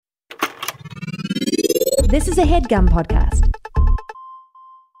This is a HeadGum podcast.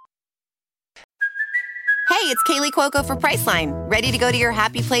 Hey, it's Kaylee Cuoco for Priceline. Ready to go to your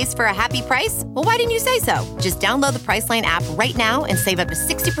happy place for a happy price? Well, why didn't you say so? Just download the Priceline app right now and save up to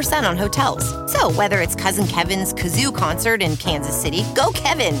 60% on hotels. So whether it's Cousin Kevin's Kazoo Concert in Kansas City, go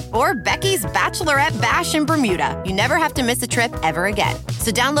Kevin, or Becky's Bachelorette Bash in Bermuda, you never have to miss a trip ever again.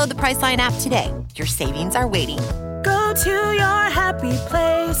 So download the Priceline app today. Your savings are waiting. Go to your happy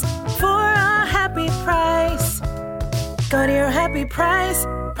place for a happy price. Go to your happy price,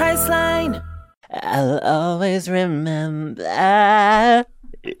 Priceline. I'll always remember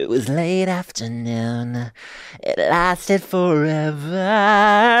it was late afternoon. It lasted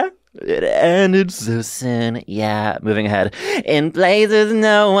forever. It ended so soon. Yeah, moving ahead. In places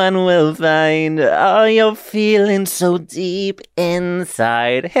no one will find. All your feelings so deep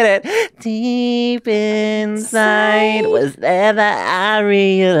inside. Hit it. Deep inside was there that I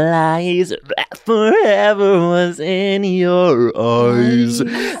realized that forever was in your eyes.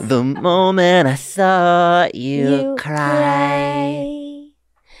 The moment I saw you cry.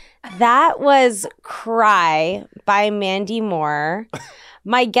 That was Cry by Mandy Moore.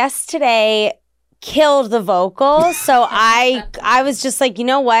 My guest today killed the vocal, so I was just like, you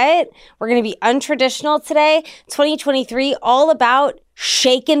know what? We're going to be untraditional today. 2023, all about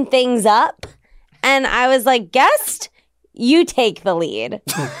shaking things up. And I was like, guest, you take the lead.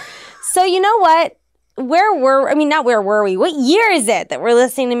 So you know what? Not where were we? What year is it that we're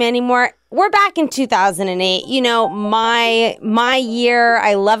listening to Mandy Moore? We're back in 2008. You know, my year.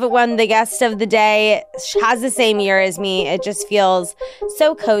 I love it when the guest of the day has the same year as me. It just feels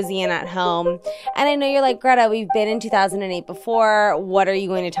so cozy and at home. And I know you're like, Greta, we've been in 2008 before. What are you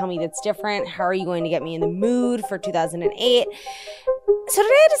going to tell me that's different? How are you going to get me in the mood for 2008? So today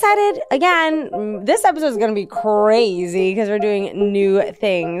I decided, again, this episode is going to be crazy because we're doing new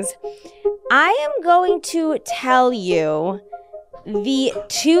things. I am going to tell you the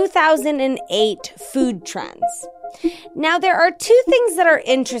 2008 food trends. Now, there are two things that are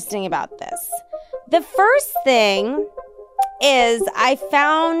interesting about this. The first thing is I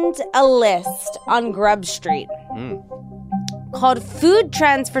found a list on Grub Street called Food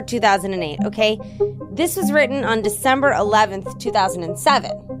Trends for 2008, okay? This was written on December 11th,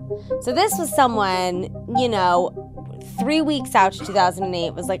 2007. So this was someone, 3 weeks out to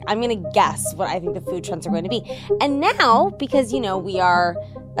 2008 was like, I'm going to guess what I think the food trends are going to be. And now, because, we are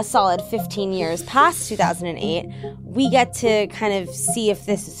a solid 15 years past 2008, we get to kind of see if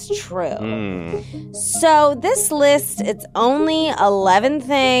this is true. So this list, it's only 11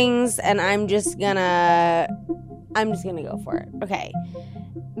 things, and I'm just gonna go for it. Okay.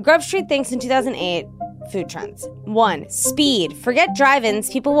 Grub Street thinks in 2008, food trends. 1, speed. Forget drive-ins.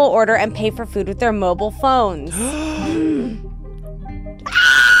 People will order and pay for food with their mobile phones.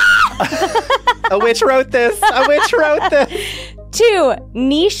 A witch wrote this. 2,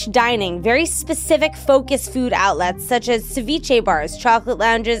 niche dining. Very specific focused food outlets such as ceviche bars, chocolate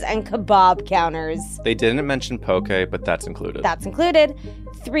lounges, and kebab counters. They didn't mention poke, but that's included.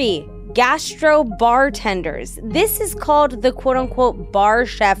 3, gastro bartenders. This is called the quote-unquote bar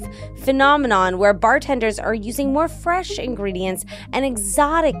chef phenomenon, where bartenders are using more fresh ingredients and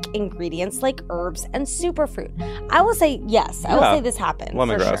exotic ingredients like herbs and superfruit. I will say yes. I will say this happened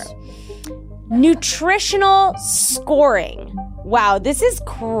for sure. Nutritional scoring. Wow, this is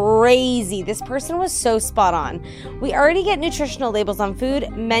crazy. This person was so spot on. We already get nutritional labels on food.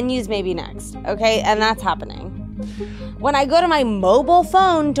 Menus may be next, okay? And that's happening. When I go to my mobile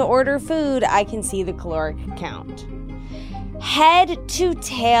phone to order food, I can see the caloric count. Head to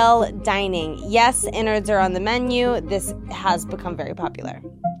tail dining. Yes, innards are on the menu. This has become very popular.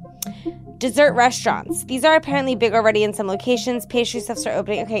 Dessert restaurants. These are apparently big already in some locations. Pastry stuffs are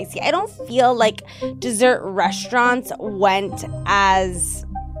opening. Okay, see, I don't feel like dessert restaurants went as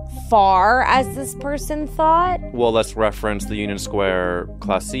far as this person thought. Well, let's reference the Union Square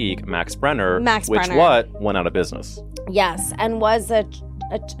classique, Max Brenner. Which went out of business. Yes, and was a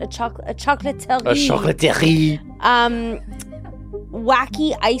chocolaterie. A chocolaterie.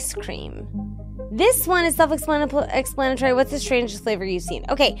 Wacky ice cream. This one is self-explanatory. What's the strangest flavor you've seen?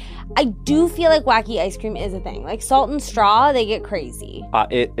 Okay, I do feel like wacky ice cream is a thing. Like salt and straw, they get crazy.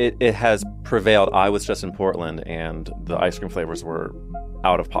 It has prevailed. I was just in Portland, and the ice cream flavors were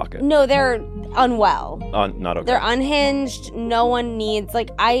out of pocket. No, they're unwell. Not okay. They're unhinged. No one needs,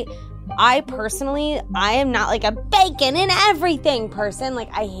 like, I personally, I am not like a bacon in everything person. Like,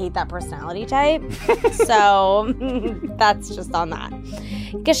 I hate that personality type. So that's just on that.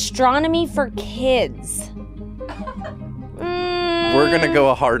 Gastronomy for kids. We're going to go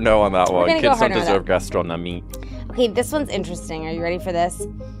a hard no on that one. Kids don't deserve gastronomy. Okay, this one's interesting. Are you ready for this?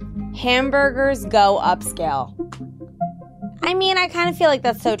 Hamburgers go upscale. I mean, I kind of feel like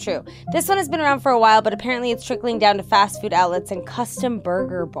that's so true. This one has been around for a while, but apparently it's trickling down to fast food outlets and custom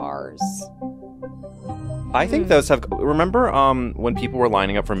burger bars. I think those have. Remember when people were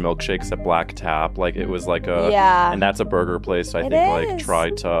lining up for milkshakes at Black Tap? Like it was like a. Yeah. And that's a burger place I It think like is.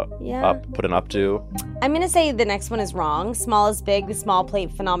 tried to put an up to. I'm going to say the next one is wrong. Small is big. The small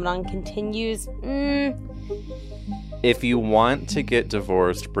plate phenomenon continues. If you want to get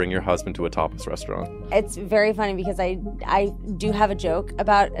divorced, bring your husband to a tapas restaurant. It's very funny because I do have a joke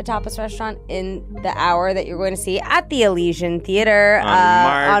about a tapas restaurant in the hour that you're going to see at the Elysian Theater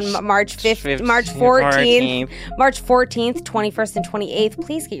on March 14th, March 14th, 21st, and 28th.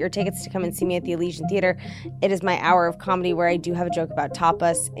 Please get your tickets to come and see me at the Elysian Theater. It is my hour of comedy where I do have a joke about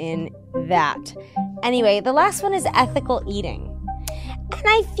tapas in that. Anyway, the last one is ethical eating. And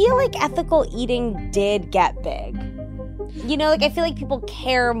I feel like ethical eating did get big. You know, like I feel like people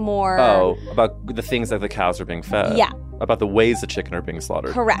care more. Oh, about the things that the cows are being fed. Yeah. About the ways the chicken are being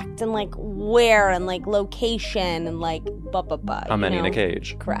slaughtered. Correct. And like where and like location and like How many in a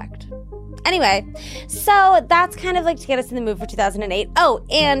cage. Correct. Anyway, so that's kind of like to get us in the mood for 2008. Oh,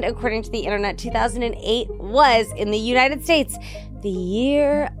 and according to the internet, 2008 was, in the United States, the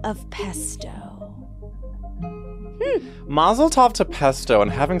year of pesto. Mazel tov to Pesto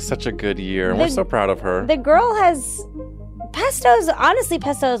and having such a good year. And we're so proud of her. The girl has... pesto is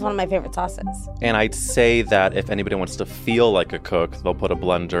one of my favorite sauces. And I'd say that if anybody wants to feel like a cook, they'll put a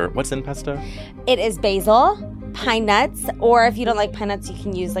blender. What's in pesto? It is basil, pine nuts, or if you don't like pine nuts, you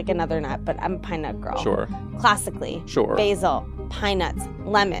can use like another nut, but I'm a pine nut girl. Sure. Classically. Sure. Basil, pine nuts,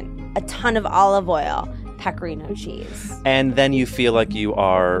 lemon, a ton of olive oil, pecorino cheese. And then you feel like you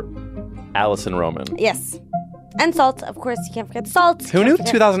are Alison Roman. Yes. And salt, of course. You can't forget salt. Who knew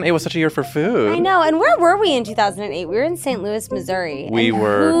 2008 was such a year for food? I know. And where were we in 2008? We were in St. Louis, Missouri. We and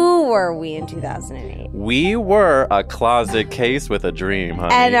were. Who were we in 2008? We were a closet case with a dream,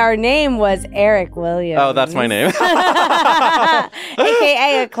 honey. And our name was Eric Williams. Oh, that's my name.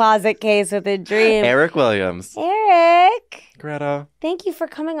 AKA a closet case with a dream. Eric Williams. Eric. Greta. Thank you for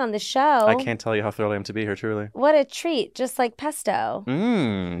coming on the show. I can't tell you how thrilled I am to be here, truly. What a treat, just like pesto.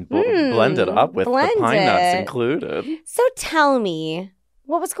 Blended up with the pine nuts included. So tell me,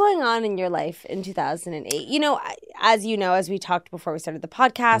 what was going on in your life in 2008? You know, as we talked before we started the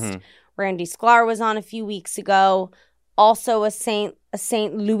podcast, Randy Sklar was on a few weeks ago. Also a St.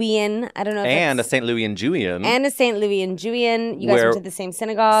 Louian. I don't know. And a St. Louian Jewian. And a St. Louian Jewian. You guys went to the same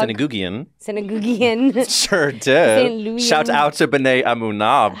synagogue. Synagoguean. Sure Sure did. St. Louian. Shout out to B'nai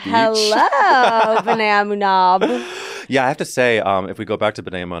Amunah Beach. Hello, B'nai Amunah. Yeah, I have to say, if we go back to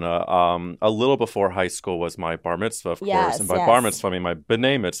B'nai Amunah, a little before high school was my bar mitzvah, of course. And by bar mitzvah, I mean my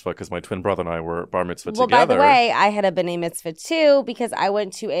B'nai mitzvah, because my twin brother and I were bar mitzvah together. Well, by the way, I had a B'nai mitzvah too, because I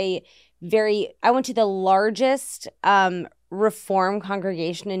went to the largest Reform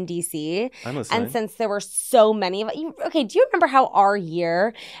congregation in DC. I'm listening. And since there were so many of it, do you remember how our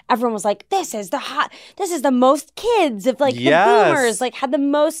year, everyone was like, this is the most kids of like the boomers, like had the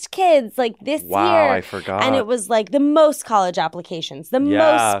most kids like this year. Wow, I forgot. And it was like the most college applications, the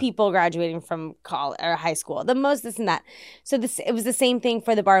most people graduating from college or high school, the most this and that. So it was the same thing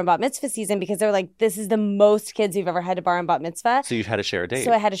for the bar and bat mitzvah season, because they were like, this is the most kids we've ever had to bar and bat mitzvah. So you had to share a date.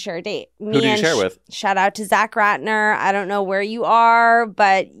 So I had to share a date. Who did you share with? Shout out to Zach Ratner. I don't know where you are,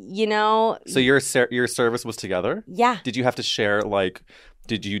 but you know. So your service was together? Yeah. Did you have to share, like,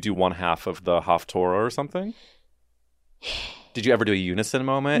 did you do one half of the Haftorah or something? Did you ever do a unison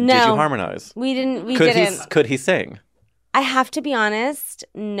moment? No. Did you harmonize? We didn't. Could he sing? I have to be honest,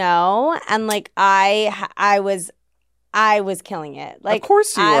 no. And like I was killing it. Like, of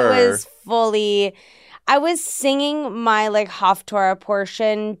course you were. I was singing my like Haftorah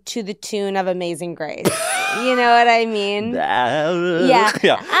portion to the tune of Amazing Grace. You know what I mean? Yeah.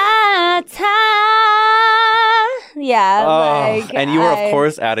 Yeah. And you were, of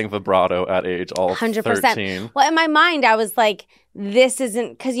course, adding vibrato at age 100%. 13. Well, in my mind, I was like, this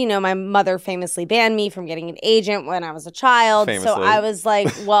isn't, because, you know, my mother famously banned me from getting an agent when I was a child. Famously. So I was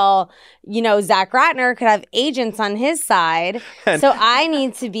like, well, you know, Zach Ratner could have agents on his side. So I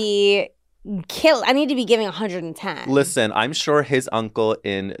need to be giving 110. Listen, I'm sure his uncle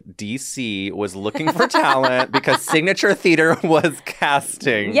in DC was looking for talent because Signature Theater was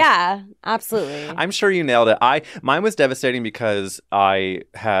casting. Yeah, absolutely. I'm sure you nailed it. Mine was devastating because I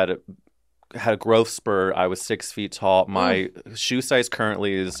had a growth spurt. I was 6 feet tall. My shoe size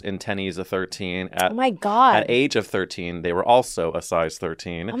currently is in tennies a 13. Oh my God. At age of 13, they were also a size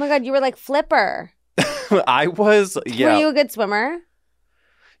 13. Oh my God, you were like Flipper. I was, yeah. Were you a good swimmer?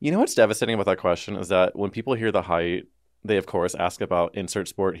 You know what's devastating about that question is that when people hear the height, they, of course, ask about insert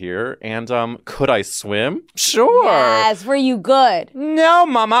sport here. And could I swim? Sure. Yes. Were you good? No,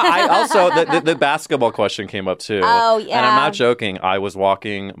 mama. I also, the basketball question came up too. Oh, yeah. And I'm not joking. I was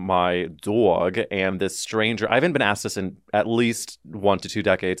walking my dog and this stranger, I haven't been asked this in at least 1 to 2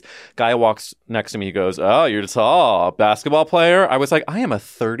 decades. Guy walks next to me. He goes, oh, you're tall. Basketball player? I was like, I am a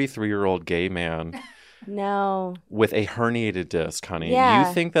 33-year-old gay man. No. With a herniated disc, honey. Yeah.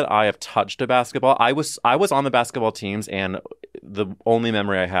 You think that I have touched a basketball? I was on the basketball teams, and the only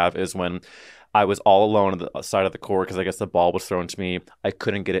memory I have is when I was all alone on the side of the court because I guess the ball was thrown to me. I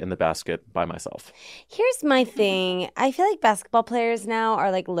couldn't get it in the basket by myself. Here's my thing. I feel like basketball players now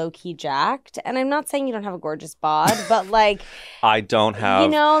are like low-key jacked. And I'm not saying you don't have a gorgeous bod, but like... I don't have... You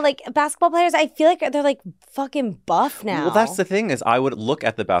know, like basketball players, I feel like they're like fucking buff now. Well, that's the thing is I would look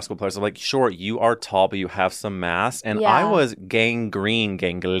at the basketball players. I'm like, sure, you are tall, but you have some mass. And Yeah. I was gangling,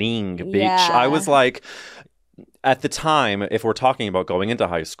 bitch. Yeah. I was like... At the time, if we're talking about going into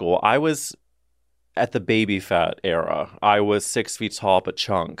high school, I was... At the baby fat era, I was 6 feet tall but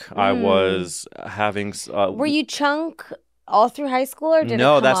chunk. I was having. Were you chunk all through high school, or did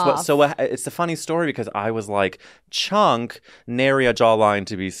no? it come That's off? what. So it's a funny story because I was like chunk, nary a jawline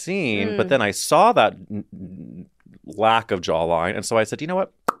to be seen. But then I saw that lack of jawline, and so I said, you know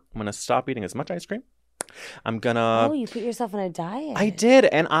what? I'm gonna stop eating as much ice cream. I'm gonna. Oh, you put yourself on a diet. I did,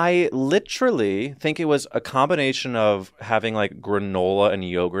 and I literally think it was a combination of having like granola and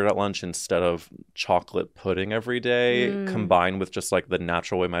yogurt at lunch instead of chocolate pudding every day, combined with just like the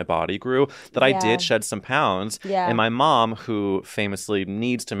natural way my body grew, that I Yeah. did shed some pounds. Yeah. And my mom, who famously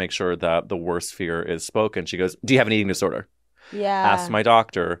needs to make sure that the worst fear is spoken, she goes, "Do you have an eating disorder?" Yeah. Asked my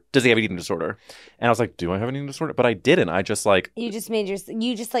doctor, "Does he have an eating disorder?" And I was like, "Do I have an eating disorder?" But I didn't. I just like You just made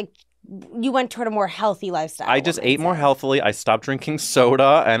you went toward a more healthy lifestyle. I just ate more healthily. I stopped drinking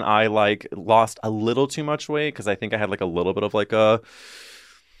soda, and I like lost a little too much weight because I think I had like a little bit of like a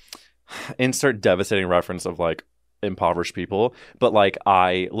insert devastating reference of like impoverished people, but like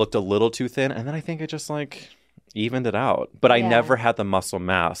I looked a little too thin, and then I think it just like evened it out. But I Yeah. never had the muscle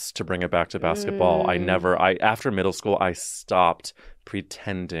mass to bring it back to basketball. I after middle school I stopped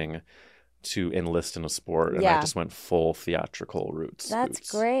pretending to enlist in a sport, and I Yeah. just went full theatrical roots.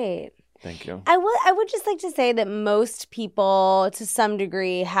 That's great. Thank you. I would just like to say that most people, to some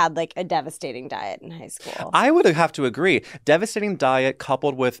degree, had like a devastating diet in high school. I would have to agree. Devastating diet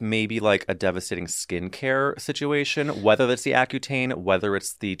coupled with maybe like a devastating skincare situation, whether it's the Accutane, whether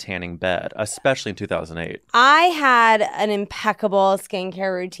it's the tanning bed, especially in 2008. I had an impeccable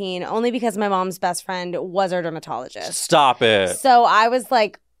skincare routine only because my mom's best friend was our dermatologist. Stop it. So I was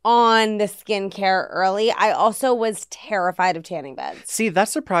like on the skincare early. I also was terrified of tanning beds. See, that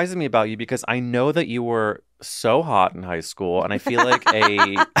surprises me about you because I know that you were so hot in high school, and I feel like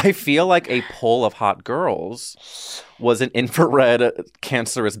a pool of hot girls was an infrared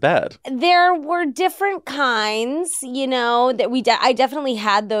cancerous bed. There were different kinds, you know, that I definitely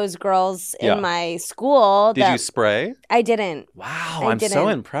had those girls in Yeah. my school. Did you spray? I didn't. Wow, I I'm so didn't.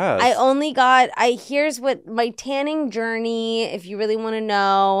 impressed. I only here's what my tanning journey, if you really want to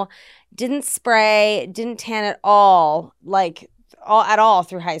know, didn't spray, didn't tan at all, at all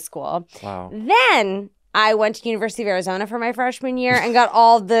through high school. Wow. Then I went to University of Arizona for my freshman year and got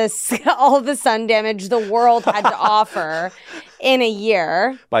all the sun damage the world had to offer in a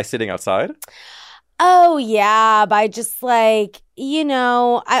year. By sitting outside? Oh, yeah. By just like, you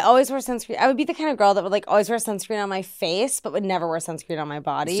know, I always wear sunscreen. I would be the kind of girl that would like always wear sunscreen on my face, but would never wear sunscreen on my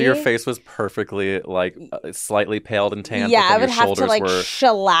body. So your face was perfectly like slightly paled and tanned. Yeah, but then I would your have to shoulders like were...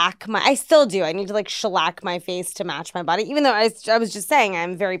 shellac I still do. I need to like shellac my face to match my body, even though I was just saying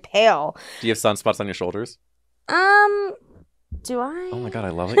I'm very pale. Do you have sunspots on your shoulders? Do I? Oh my God, I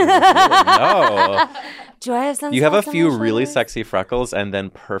love it. No. Do I have sunspots? You have a on few my really shoulders? sexy freckles and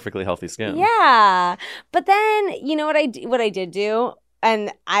then perfectly healthy skin. Yeah. But then, you know what I did do?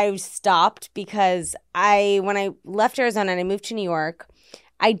 And I stopped because when I left Arizona and I moved to New York,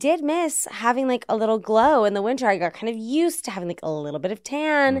 I did miss having like a little glow in the winter. I got kind of used to having like a little bit of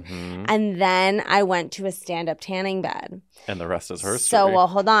tan. Mm-hmm. And then I went to a stand-up tanning bed. And the rest is her So, story. well,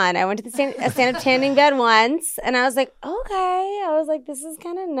 hold on. I went to a stand-up tanning bed once, and I was like, okay. I was like, this is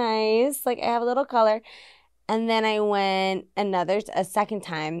kind of nice. Like, I have a little color. And then I went a second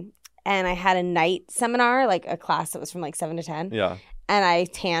time, and I had a night seminar, like a class that was from like 7 to 10. Yeah. And I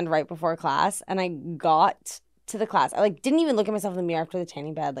tanned right before class, and I got to the class. I like didn't even look at myself in the mirror after the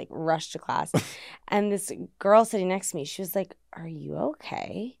tanning bed, like rushed to class. And this girl sitting next to me, she was like, "Are you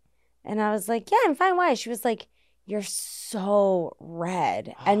okay?" And I was like, "Yeah, I'm fine. Why?" She was like, "You're so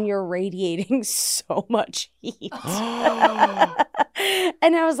red and you're radiating so much heat." And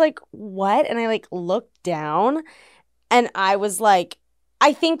I was like, "What?" And I like looked down, And I was like,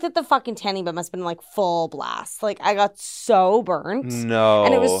 I think that the fucking tanning bed must have been like full blast. Like I got so burnt. No.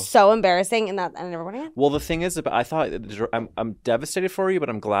 And it was so embarrassing, and I never went again. Well, the thing is, I thought I'm devastated for you, but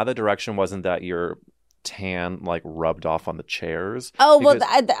I'm glad the direction wasn't that your tan like rubbed off on the chairs. Oh, well, because-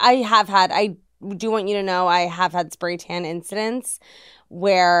 I do want you to know I have had spray tan incidents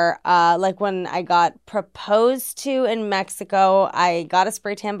where like when I got proposed to in Mexico, I got a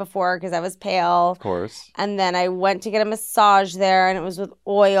spray tan before because I was pale. Of course. And then I went to get a massage there, and it was with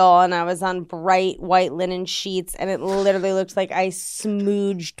oil, and I was on bright white linen sheets, and it literally looked like I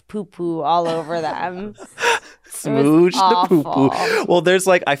smooged poo-poo all over them. Smooch the poo awful. poo. Well, there's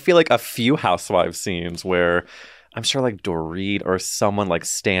like, I feel like a few housewives scenes where I'm sure like Dorit or someone like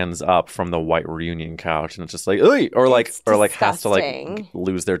stands up from the white reunion couch and it's just like, "Oy!" or like It's has to like disgusting.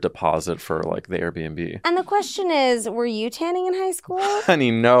 lose their deposit for like the Airbnb. And the question is, were you tanning in high school?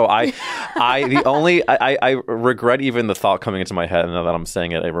 Honey, no. I regret even the thought coming into my head, and now that I'm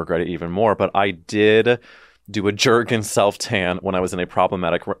saying it, I regret it even more. But I did do a Jergens self-tan when I was in a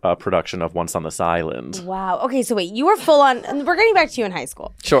problematic production of Once on This Island. Wow. Okay, so wait, you were full on, and we're getting back to you in high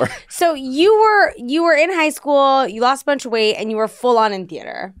school. Sure. So you were in high school, you lost a bunch of weight, and you were full on in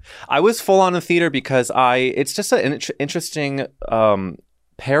theater. I was full on in theater because it's just an interesting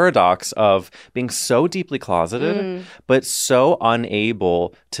paradox of being so deeply closeted, but so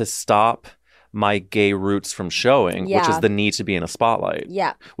unable to stop my gay roots from showing, which Yeah. is the need to be in a spotlight.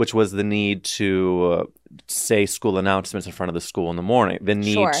 Yeah. Which was the need to say school announcements in front of the school in the morning, the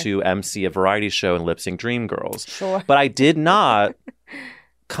need Sure. to MC a variety show and lip sync Dreamgirls. Sure. But I did not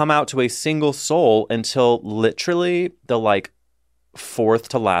come out to a single soul until literally the like fourth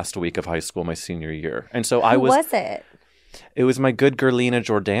to last week of high school, my senior year. And so Who was it? it was my good Gerlina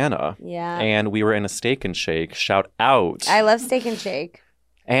Jordana. Yeah. And we were in a Steak and Shake. Shout out. I love Steak and Shake.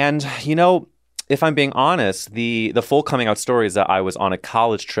 And, you know, if I'm being honest, the full coming out story is that I was on a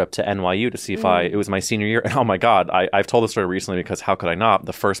college trip to NYU to see if it was my senior year. And oh my God, I've told the story recently because how could I not?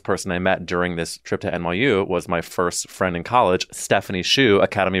 The first person I met during this trip to NYU was my first friend in college, Stephanie Hsu,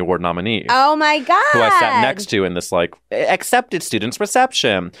 Academy Award nominee. Oh my God. Who I sat next to in this like accepted students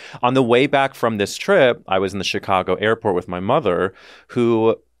reception. On the way back from this trip, I was in the Chicago airport with my mother,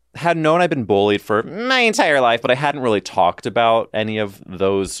 who had known I'd been bullied for my entire life, but I hadn't really talked about any of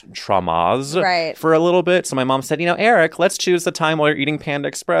those traumas Right. for a little bit. So my mom said, you know, Eric, let's choose the time while you're eating Panda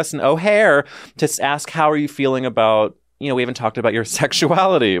Express and O'Hare to ask how are you feeling about, you know, we haven't talked about your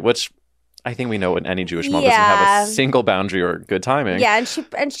sexuality, which I think we know when any Jewish mom doesn't have a single boundary or good timing. Yeah,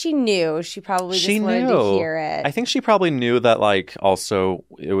 and she knew. She probably just wanted to hear it. I think she probably knew that, like, also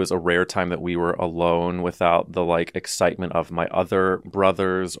it was a rare time that we were alone without the, like, excitement of my other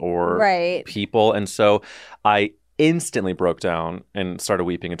brothers or Right. people. And so I instantly broke down and started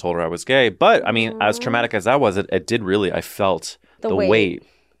weeping and told her I was gay. But, I mean, as traumatic as that was, it did really, I felt the weight.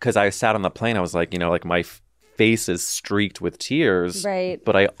 Because I sat on the plane, I was like, you know, like my face is streaked with tears. Right.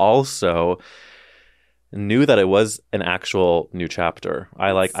 But I also knew that it was an actual new chapter.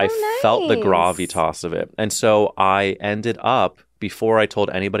 I felt the nice. gravitas of it. And so I ended up, before I told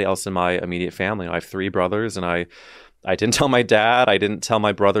anybody else in my immediate family, I have 3 brothers, and I didn't tell my dad, I didn't tell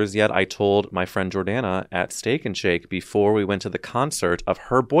my brothers yet. I told my friend Jordana at Steak and Shake before we went to the concert of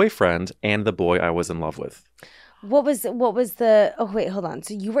her boyfriend and the boy I was in love with. What was the oh wait, hold on.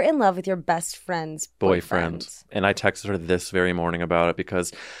 So you were in love with your best friend's boyfriend. And I texted her this very morning about it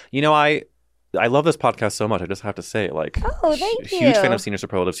because, you know, I love this podcast so much. I just have to say, like, Oh, thank you. Huge fan of Senior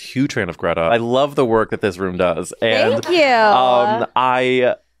Superlatives, huge fan of Greta. I love the work that this room does. And Thank you.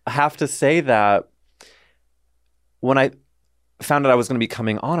 I have to say that when I found out I was going to be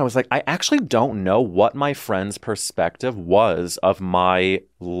coming on, I was like, I actually don't know what my friend's perspective was of my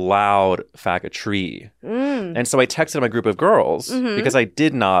loud faggotry. And so I texted my group of girls because I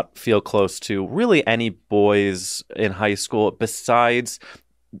did not feel close to really any boys in high school besides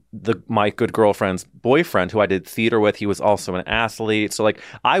my good girlfriend's boyfriend, who I did theater with. He was also an athlete. So, like,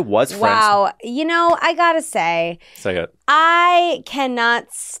 I was friends. Wow. You know, I gotta say, it. I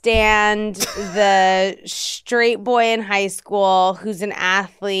cannot stand the straight boy in high school who's an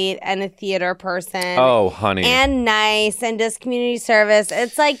athlete and a theater person. Oh, honey. And nice and does community service.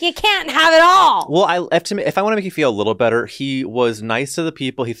 It's like you can't have it all. Well, if I want to make you feel a little better, he was nice to the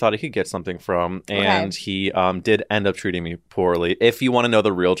people he thought he could get something from, and he did end up treating me poorly. If you want to know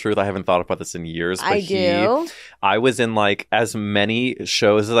the real truth, I haven't thought about this in years. But I do. I was in like as many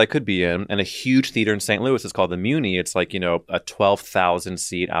shows as I could be in, and a huge theater in St. Louis is called the Muni. It's like, you know, a 12,000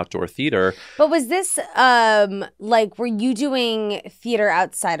 seat outdoor theater. But was this like, were you doing theater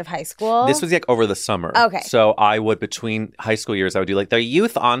outside of high school? This was like over the summer. Okay. So I would, between high school years, I would do like their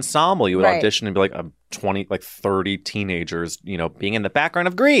youth ensemble. You would Right. audition and be like, like 30 teenagers, being in the background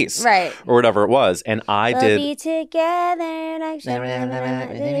of Grease. Right. Or whatever it was. And I We'll did. be together like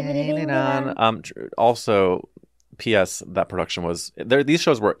Also, P.S. That production was there. These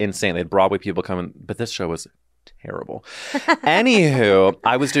shows were insane. They had Broadway people coming, but this show was terrible. Anywho,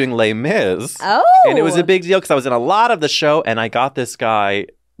 I was doing Les Mis. Oh. And it was a big deal because I was in a lot of the show, and I got this guy,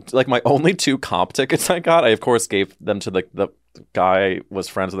 like my only 2 comp tickets I got. I, of course, gave them to the guy I was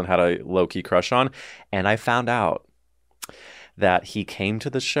friends with and had a low-key crush on. And I found out that he came to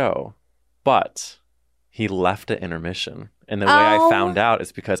the show, but he left at intermission. And the way I found out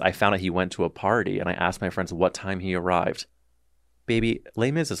is because I found out he went to a party, and I asked my friends what time he arrived. Baby,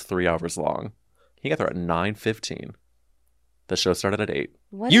 Les Mis is 3 hours long. He got there at 9:15. The show started at 8.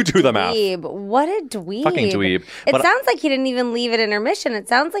 You do the math. What a dweeb. Fucking dweeb. It sounds like he didn't even leave at intermission. It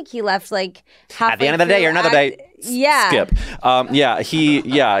sounds like he left like halfway at the end of the day or another day. Yeah. Skip.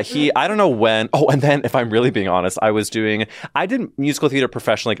 He, I don't know when. Oh, and then if I'm really being honest, I did musical theater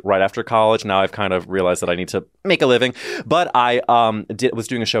professionally right after college. Now I've kind of realized that I need to make a living. But I was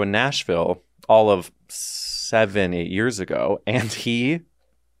doing a show in Nashville all of 7-8 years ago. And he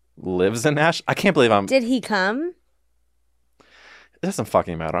lives in Nashville. I can't believe Did he come? It doesn't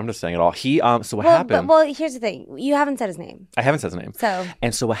fucking matter. I'm just saying it all. So what happened? Well, here's the thing. You haven't said his name. I haven't said his name.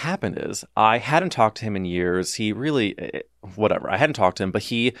 So what happened is I hadn't talked to him in years. He really, whatever. I hadn't talked to him, but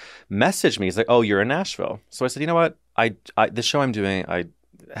he messaged me. He's like, "Oh, you're in Nashville." So I said, "You know what? The show I'm doing, I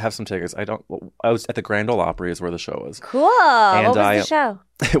have some tickets. I was at the Grand Ole Opry is where the show was. Cool. And what was the show?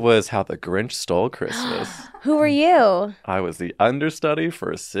 It was How the Grinch Stole Christmas. Who were you? I was the understudy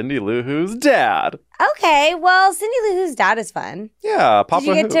for Cindy Lou Who's dad. Okay, well, Cindy Lou Who's dad is fun. Yeah, Papa.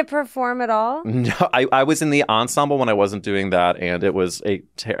 Did you get to perform at all? No, I was in the ensemble when I wasn't doing that, and it was a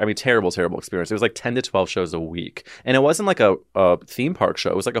terrible experience. It was like 10 to 12 shows a week, and it wasn't like a theme park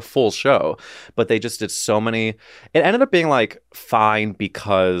show. It was like a full show, but they just did so many. It ended up being like fine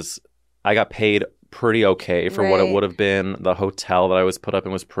because I got paid pretty okay for what it would have been. The hotel that I was put up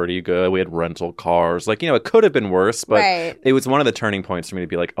in was pretty good. We had rental cars. Like, it could have been worse, but it was one of the turning points for me to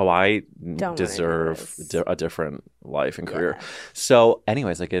be like, oh, I deserve a different life and career. So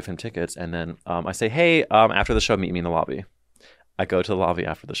anyways, I give him tickets, and then I say, hey, after the show, meet me in the lobby. I go to the lobby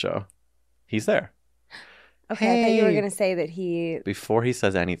after the show. He's there. Okay, I thought you were going to say that he... Before he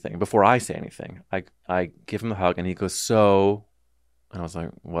says anything, before I say anything, I give him a hug, and he goes, so... And I was like,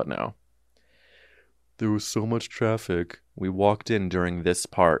 what now? There was so much traffic. We walked in during this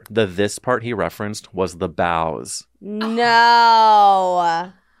part. This part he referenced was the bows. No.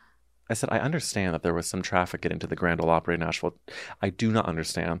 I said, I understand that there was some traffic getting to the Grand Ole Opry in Nashville. I do not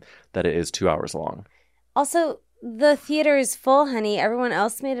understand that it is 2 hours long. Also, the theater is full, honey. Everyone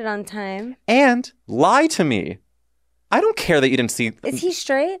else made it on time. And lie to me. I don't care that you didn't see... Is he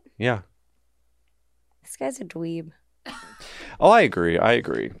straight? Yeah. This guy's a dweeb. Oh, I agree.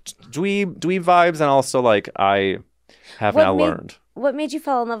 Dweeb vibes, and also like I have now learned. What made you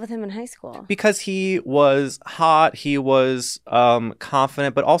fall in love with him in high school? Because he was hot, he was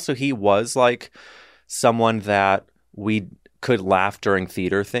confident, but also he was like someone that we could laugh during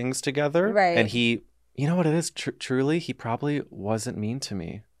theater things together. Right. And he, you know what it is? Truly, he probably wasn't mean to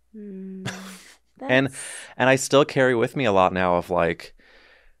me. And I still carry with me a lot now of like,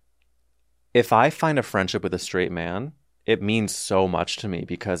 if I find a friendship with a straight man, it means so much to me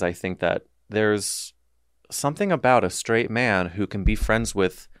because I think that there's something about a straight man who can be friends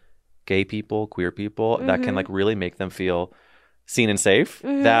with gay people, queer people, that can like really make them feel seen and safe.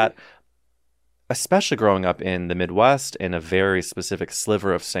 That, especially growing up in the Midwest in a very specific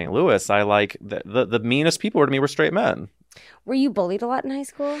sliver of St. Louis, I like the meanest people to me were straight men. Were you bullied a lot in high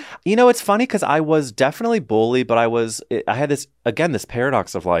school? It's funny because I was definitely bullied, but I had this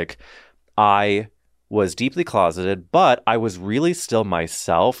paradox of like, I was deeply closeted, but I was really still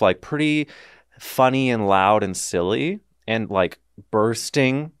myself, like pretty funny and loud and silly and like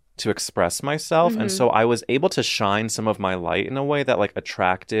bursting to express myself. And so I was able to shine some of my light in a way that like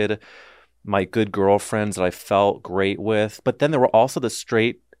attracted my good girlfriends that I felt great with. But then there were also the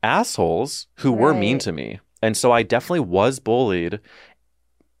straight assholes who were mean to me. And so I definitely was bullied.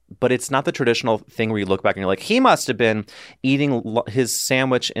 But it's not the traditional thing where you look back and you're like, he must have been eating his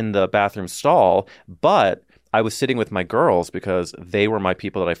sandwich in the bathroom stall. But I was sitting with my girls because they were my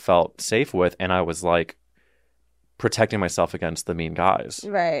people that I felt safe with. And I was like protecting myself against the mean guys.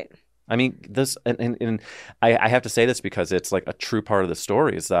 Right. I mean, this, and I have to say this because it's like a true part of the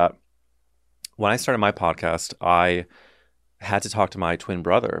story is that when I started my podcast, I had to talk to my twin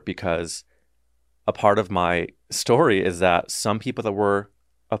brother because a part of my story is that some people that were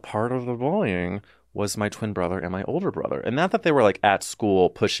a part of the bullying was my twin brother and my older brother. And not that they were like at school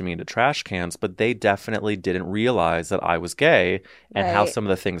pushing me into trash cans, but they definitely didn't realize that I was gay and how Right. some of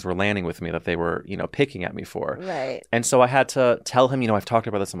the things were landing with me that they were, picking at me for. Right. And so I had to tell him, I've talked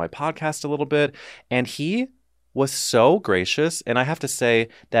about this on my podcast a little bit. And he was so gracious. And I have to say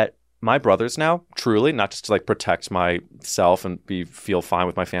that my brothers now, truly, not just to like protect myself and feel fine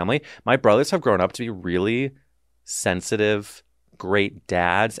with my family, my brothers have grown up to be really sensitive, great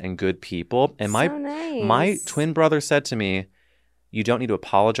dads and good people. And So nice. my twin brother said to me, you don't need to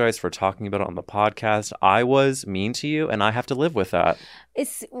apologize for talking about it on the podcast. I was mean to you and I have to live with that.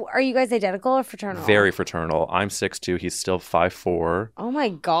 Are you guys identical or fraternal? Very fraternal. I'm 6'2". He's still 5'4". Oh my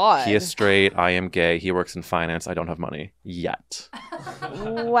God. He is straight. I am gay. He works in finance. I don't have money yet.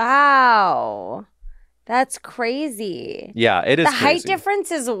 Wow. That's crazy. Yeah, it is The height crazy.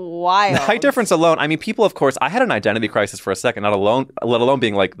 difference is wild. The height difference alone. I mean, people, of course, I had an identity crisis for a second, let alone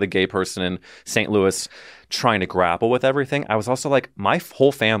being like the gay person in St. Louis trying to grapple with everything. I was also like, my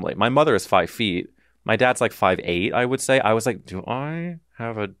whole family, my mother is 5 feet. My dad's like 5'8", I would say. I was like, do I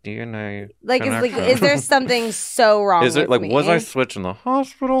have a DNA connection? Is there something so wrong Is it with like, me? was I switched in the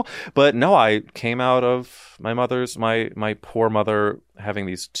hospital? But no, I came out of my poor mother having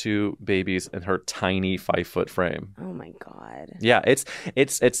these 2 babies in her tiny 5-foot frame. Oh my God. Yeah,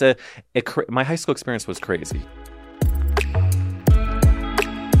 my high school experience was crazy.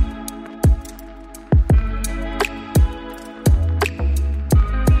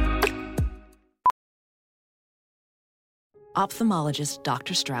 Ophthalmologist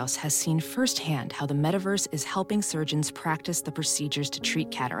Dr. Strauss has seen firsthand how the metaverse is helping surgeons practice the procedures to treat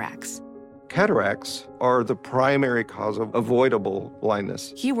cataracts. Cataracts are the primary cause of avoidable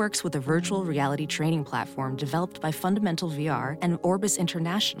blindness. He works with a virtual reality training platform developed by Fundamental VR and Orbis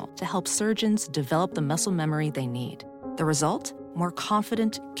International to help surgeons develop the muscle memory they need. The result? More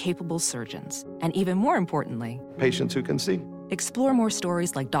confident, capable surgeons. And even more importantly, Patients who can see. explore more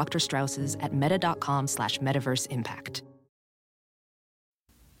stories like Dr. Strauss's at meta.com/metaverseimpact.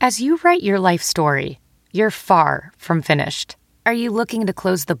 As you write your life story, you're far from finished. Are you looking to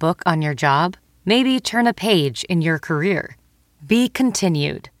close the book on your job? Maybe turn a page in your career? Be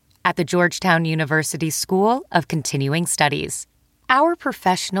continued at the Georgetown University School of Continuing Studies. Our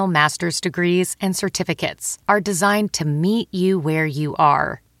professional master's degrees and certificates are designed to meet you where you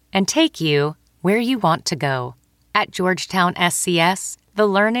are and take you where you want to go. At Georgetown SCS, the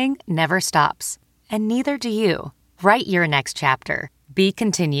learning never stops, and neither do you. Write your next chapter. Be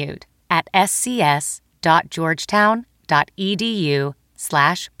continued at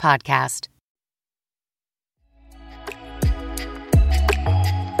scs.georgetown.edu/podcast.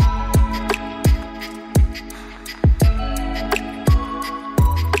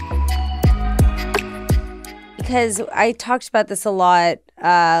 Because I talked about this a lot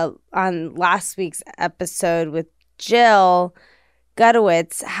on last week's episode with Jill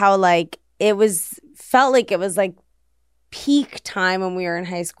Gutowitz, how like felt like it was like peak time when we were in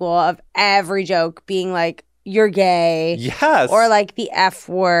high school of every joke being like, you're gay. Yes. Or like the F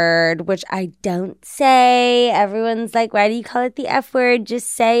word, which I don't say. Everyone's like, why do you call it the F word?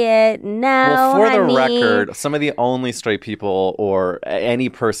 Just say it. No, Well, for the honey. record, some of the only straight people or any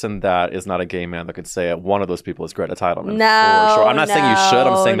person that is not a gay man that could say it, one of those people is Greta Teidelman. No, for sure. I'm not saying you should.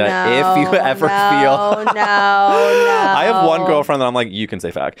 I'm saying that if you ever feel. No. I have one girlfriend that I'm like, you can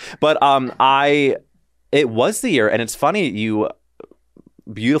say fag. But it was the year, and it's funny, you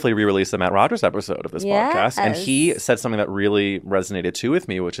beautifully re-released the Matt Rogers episode of this podcast, and he said something that really resonated too with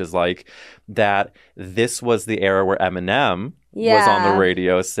me, which is like that this was the era where Eminem was on the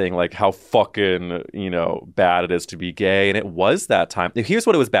radio saying like how fucking bad it is to be gay, and it was that time. Here's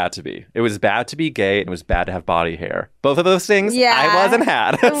what it was bad to be. It was bad to be gay, and it was bad to have body hair. Both of those things I wasn't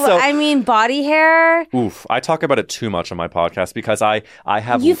had. So I mean, body hair. Oof, I talk about it too much on my podcast because I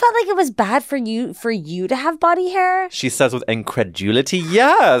have. You felt like it was bad for you to have body hair? She says with incredulity,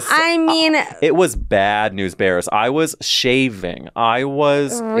 yes. I mean, it was bad news bears. I was shaving. I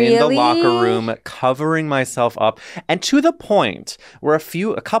was in the Really? locker room covering myself up, and to the point where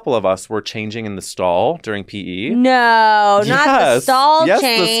a couple of us were changing in the stall during PE. No, not the Yes. stall Yes,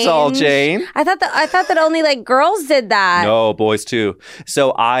 change. the stall chain. I thought that only like girls did that. No, boys too.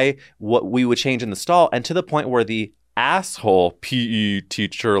 So we would change in the stall, and to the point where the asshole PE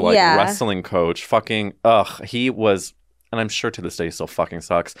teacher, wrestling coach, he was, and I'm sure to this day he still fucking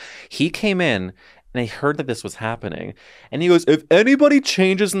sucks. He came in and I heard that this was happening, and he goes, "If anybody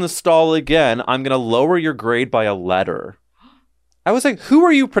changes in the stall again, I'm gonna lower your grade by a letter." I was like, "Who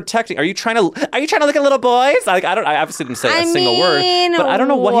are you protecting? Are you trying to look at little boys?" I obviously didn't say a single word, but I don't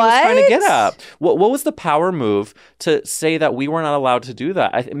know what he was trying to get at. What was the power move to say that we were not allowed to do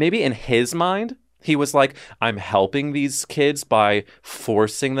that? Maybe in his mind, He was like, I'm helping these kids by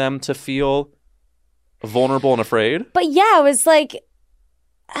forcing them to feel vulnerable and afraid. But yeah, it was like,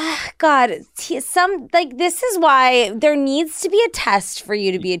 God, this is why there needs to be a test for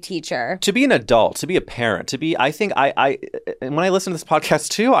you to be a teacher. To be an adult, to be a parent, to be, I think and when I listen to this podcast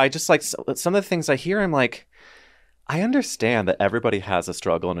too, I just like some of the things I hear, I'm like, I understand that everybody has a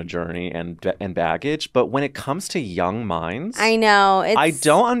struggle and a journey and baggage, but when it comes to young minds, I know. I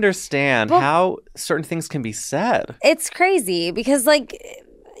don't understand how certain things can be said. It's crazy because, like,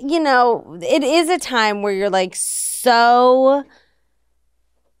 it is a time where you're like so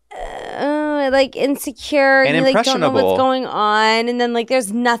like insecure and you like don't know impressionable. what's going on, and then like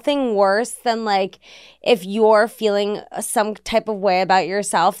there's nothing worse than like if you're feeling some type of way about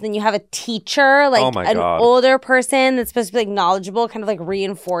yourself, then you have a teacher, like an older person that's supposed to be like knowledgeable, kind of like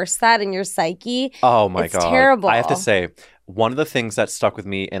reinforce that in your psyche. Oh my God. It's terrible. I have to say, one of the things that stuck with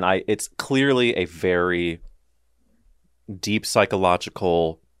me, and it's clearly a very deep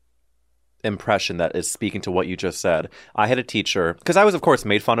psychological impression that is speaking to what you just said. I had a teacher, because I was of course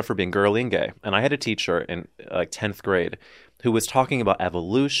made fun of for being girly and gay, and I had a teacher in like 10th grade who was talking about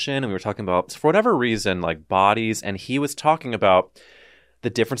evolution, and we were talking about, for whatever reason, like bodies, and he was talking about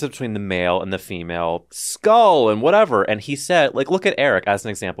the difference between the male and the female skull and whatever, and he said, like, look at Eric as an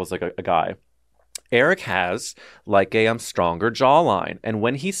example, as like a guy. Eric has like a stronger jawline, and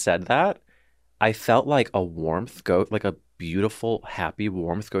when he said that, I felt like a warmth go, like a beautiful, happy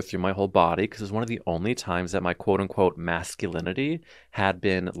warmth go through my whole body, because it was one of the only times that my quote-unquote masculinity had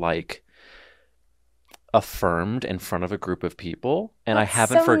been like affirmed in front of a group of people, and I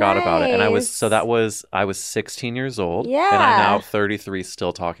haven't forgot about it. And I was 16 years old, and I'm now 33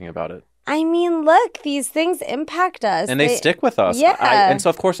 still talking about it. I mean, look, these things impact us. And they stick with us. Yeah. And so,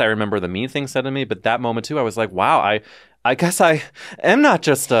 of course, I remember the mean things said to me, but that moment, too, I was like, wow, I guess I am not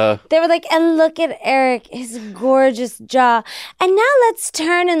just a... They were like, and look at Eric, his gorgeous jaw. And now let's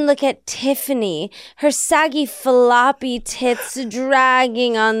turn and look at Tiffany, her saggy floppy tits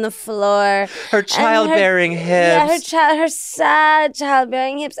dragging on the floor. Her childbearing hips. Yeah, her sad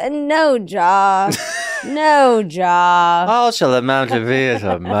childbearing hips and no jaw. No jaw. All shall amount to be is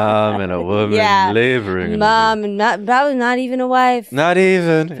a mom and a woman laboring. Mom, and probably not even a wife. Not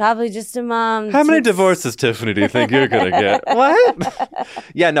even. Probably just a mom. How many divorces, Tiffany, do you think you're going to get? What?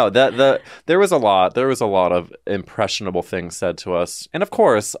 Yeah, no, there was a lot of impressionable things said to us. And of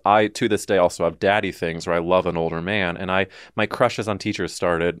course, I, to this day, also have daddy things where I love an older man. And my crushes on teachers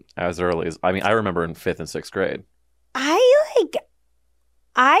started as early as, I remember in 5th and 6th grade.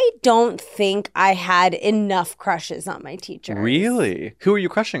 I don't think I had enough crushes on my teachers. Really? Who were you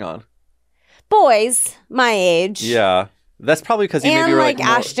crushing on? Boys, my age. Yeah. That's probably because you maybe were like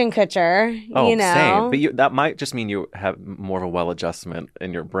Ashton Kutcher, Same. But that might just mean you have more of a well adjustment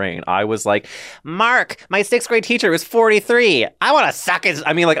in your brain. I was like, Mark, my 6th grade teacher is 43. I want to suck his...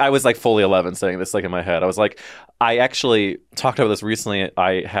 I was like fully 11 saying this like in my head. I was like, I actually talked about this recently.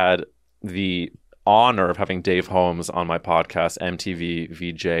 I had the honor of having Dave Holmes on my podcast, MTV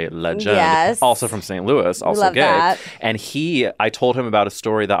VJ legend, also from St. Louis, also love gay. That. And I told him about a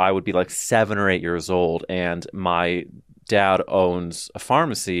story that I would be like 7 or 8 years old, and my dad owns a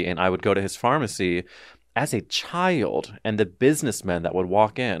pharmacy, and I would go to his pharmacy as a child, and the businessmen that would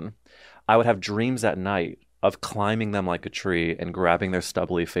walk in, I would have dreams at night of climbing them like a tree and grabbing their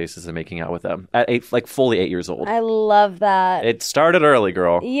stubbly faces and making out with them at fully 8 years old. I love that. It started early,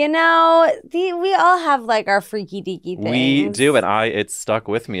 girl. We all have like our freaky deaky things. We do, and it's stuck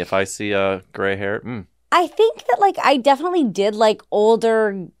with me. If I see gray hair, I think that like I definitely did like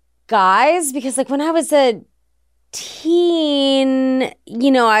older guys, because like when I was a teen,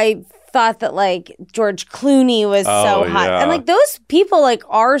 I thought that like George Clooney was so hot, and like those people like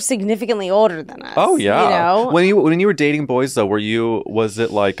are significantly older than us. Oh yeah. When you were dating boys though, was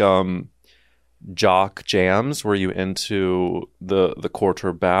it like jock jams? Were you into the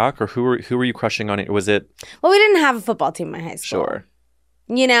quarterback, or who were you crushing on? Was it? Well, we didn't have a football team in my high school. Sure.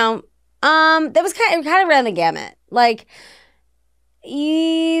 That was kind of ran the gamut. Like,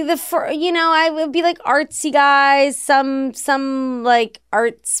 I would be like artsy guys, some like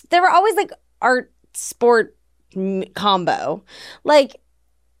arts. There were always like art sport combo. Like,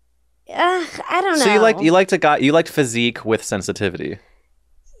 I don't know. So you liked physique with sensitivity.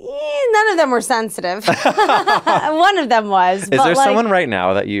 None of them were sensitive. One of them was. Is there someone right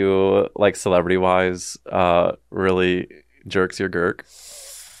now that you like celebrity wise really jerks your gurk?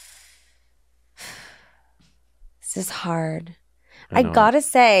 This is hard. I gotta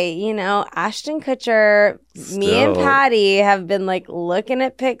say, Ashton Kutcher, me and Patty have been like looking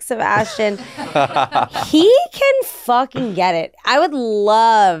at pics of Ashton. He can fucking get it. I would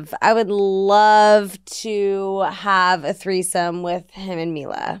love to have a threesome with him and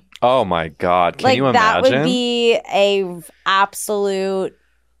Mila. Oh my God. Can you imagine? That would be a absolute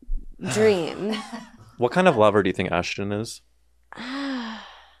dream. What kind of lover do you think Ashton is?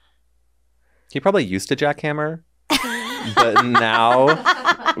 He probably used to jackhammer. But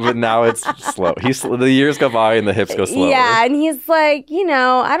now it's slow. The years go by and the hips go slower. Yeah, and he's like,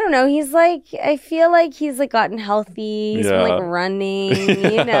 I don't know. He's like, I feel like he's like gotten healthy. He's been like running,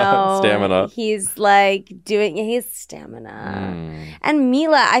 Stamina. He's like he's stamina. And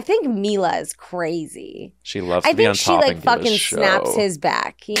Mila, I think Mila is crazy. She loves to be on top. I think she like fucking snaps his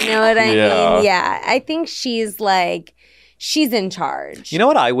back. You know what I mean? Yeah. I think she's like, she's in charge. You know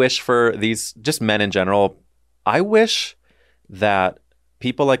what I wish for these, just men in general? I wish that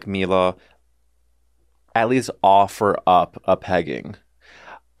people like Mila at least offer up a pegging,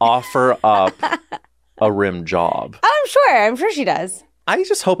 offer up a rim job. I'm sure she does. I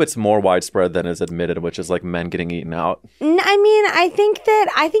just hope it's more widespread than is admitted, which is like men getting eaten out. I mean, I think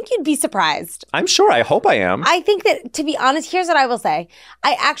you'd be surprised. I'm sure. I hope I am. I think that, to be honest, here's what I will say.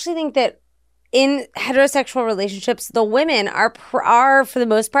 I actually think that in heterosexual relationships, the women are for the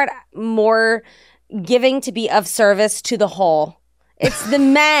most part more giving to be of service to the whole. It's the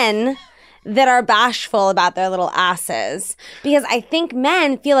men that are bashful about their little asses, because I think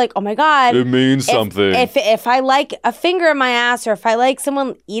men feel like, oh my God, it means something. If I like a finger in my ass, or if I like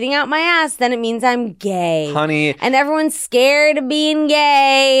someone eating out my ass, then it means I'm gay, honey. And everyone's scared of being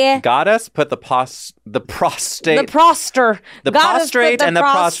gay. Goddess put the prostrate and the prostate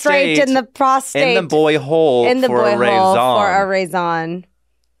in the boy hole for a raison.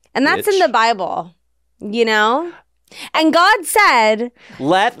 And that's in the Bible, And God said,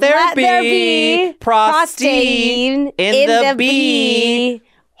 let there be prostate in the bee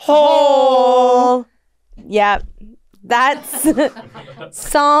hole. Yep. That's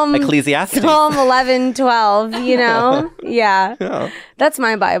Psalm Ecclesiastes. Psalm 11:12, Yeah. That's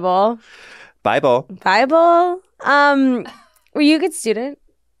my Bible. Bible. Were you a good student?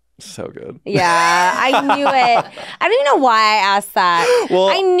 So good. Yeah, I knew it. I don't even know why I asked that. Well,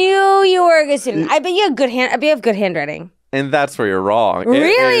 I knew you were a good student. I bet you have good handwriting. And that's where you're wrong. Really?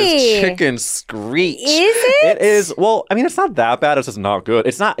 It is chicken screech. Is it? It is. Well, I mean, it's not that bad. It's just not good.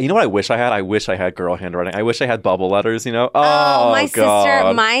 It's not. You know what I wish I had? I wish I had girl handwriting. I wish I had bubble letters. Oh, my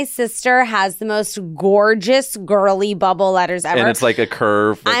God. My sister has the most gorgeous girly bubble letters ever. And it's like a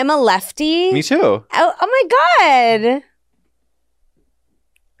curve. I'm a lefty. Me too. Oh my God.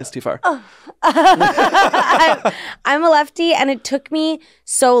 It's too far. Oh. I'm a lefty, and it took me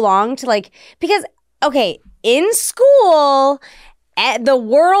so long to because, okay, in school, the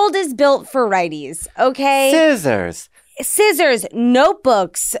world is built for righties, okay? Scissors,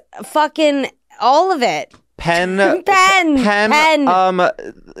 notebooks, fucking all of it. Pen. The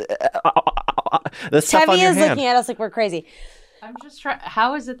stuff on your hand. Tevi is looking at us like we're crazy. I'm just trying.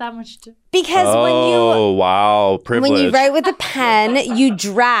 How is it that much? Because wow, privilege. When you write with a pen, you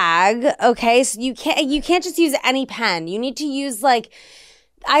drag. Okay, so you can't just use any pen. You need to use I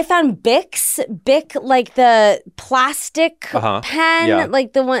found Bic, like the plastic pen,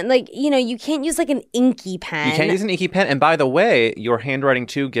 like the one, you can't use an inky pen. You can't use an inky pen. And by the way, your handwriting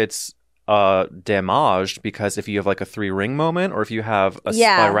too gets damaged, because if you have a 3-ring moment, or if you have a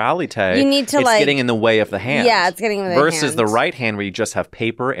spiralite, you need to it's getting in the way of the hand. Yeah, it's getting in the hand. Versus the right hand, where you just have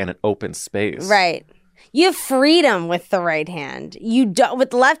paper and an open space. Right. You have freedom with the right hand. You don't with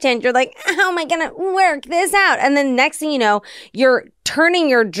the left hand. You're like, how am I gonna work this out? And then next thing you know, you're turning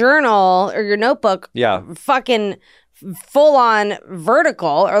your journal or your notebook, fucking full on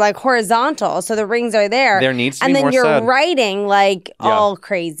vertical or horizontal, so the rings are there. There needs to be more and then you're said. Writing all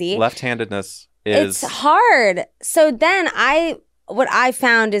crazy. Left-handedness is it's hard. So then what I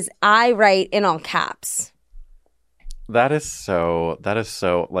found is I write in all caps. That is so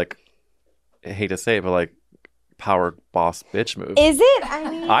I hate to say it, but power boss bitch move. Is it? I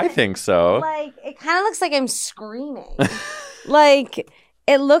mean, I think so. It kind of looks like I'm screaming.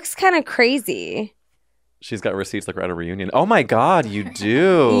 It looks kind of crazy. She's got receipts we're at a reunion. Oh my God, you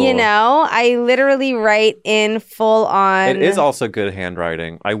do. I literally write in full on. It is also good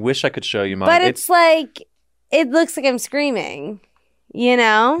handwriting. I wish I could show you mine. But it looks like I'm screaming. you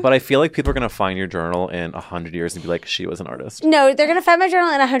know? But I feel like people are going to find your journal in 100 years and be like, she was an artist. No, they're going to find my journal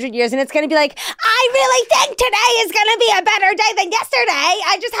in 100 years and it's going to be like, I really think today is going to be a better day than yesterday.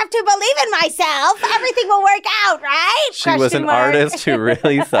 I just have to believe in myself. Everything will work out, right? She was an artist who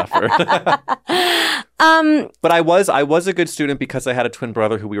really suffered. But I was a good student because I had a twin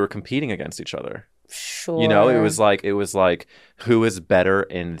brother who we were competing against each other. Sure. You know, it was like who is better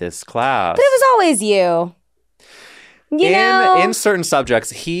in this class? But it was always you. In certain subjects,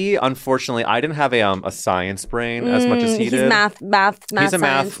 he unfortunately, I didn't have a science brain as much as he did. He's math. He's a science.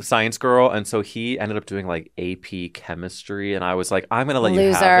 math science girl, and so he ended up doing like AP chemistry, and I was like, I'm gonna let you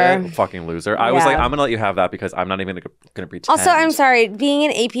Loser. have it, fucking loser. I was Yeah. like, I'm gonna let you have that because I'm not even gonna pretend. Also, I'm sorry, being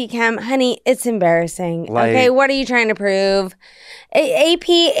an AP Chem, honey, it's embarrassing. Like- okay, what are you trying to prove?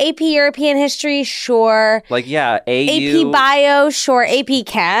 AP European history, sure. Like, yeah, AP Bio, sure. AP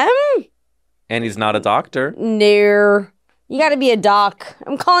Chem? and he's not a doctor. No. You got to be a doc.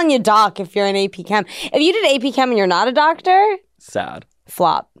 I'm calling you doc if you're an AP Chem. If you did AP Chem and you're not a doctor, Sad.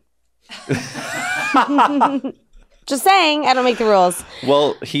 flop. Just saying, I don't make the rules.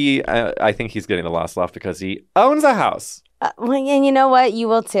 Well, I think he's getting the last laugh because he owns a house. Well, and you know what? You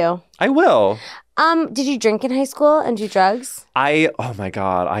will too. I will. Did you drink in high school and do drugs? Oh my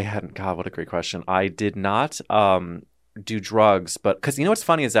God, God, what a great question. I did not do drugs, but because you know what's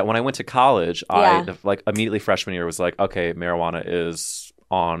funny is that when I went to college, Yeah. I like immediately freshman year was like, okay, marijuana is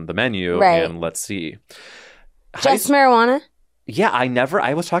on the menu, Right. and let's see. Just marijuana? Yeah,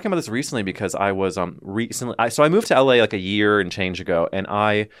 I was talking about this recently because I was recently, so I moved to LA like a year and change ago, and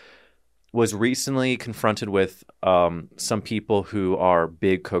I was recently confronted with some people who are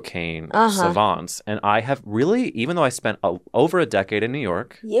big cocaine savants. And I have really, even though I spent over a decade in New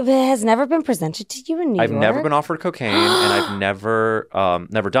York. It has never been presented to you in New York? I've never been offered cocaine and I've never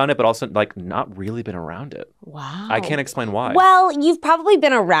done it, but also like not really been around it. Wow. I can't explain why. Well, you've probably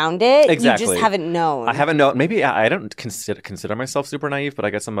been around it. Exactly. You just haven't known. I haven't known. Maybe I don't consider myself super naive, but I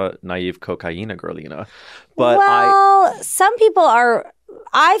guess I'm a naive cocaina girlina. But some people are.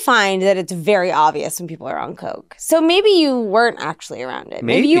 I find that it's very obvious when people are on coke. So maybe you weren't actually around it.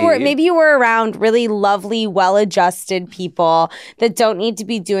 Maybe you were around really lovely, well-adjusted people that don't need to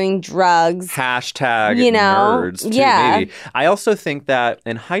be doing drugs. Hashtag you know? nerds too, Yeah. maybe. I also think that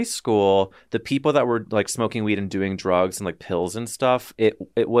in high school, the people that were like smoking weed and doing drugs and like pills and stuff, it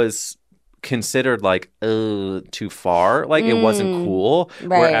was considered like too far. Like it wasn't cool.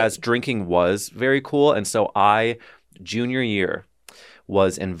 Right. Whereas drinking was very cool. And so junior year,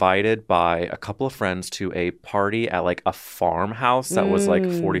 was invited by a couple of friends to a party at like a farmhouse that was like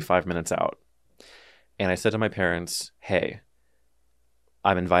 45 minutes out. And I said to my parents, hey,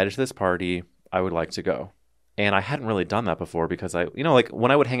 I'm invited to this party. I would like to go. And I hadn't really done that before because like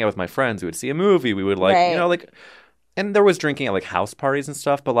when I would hang out with my friends, we would see a movie. We would like, Right. And there was drinking at like house parties and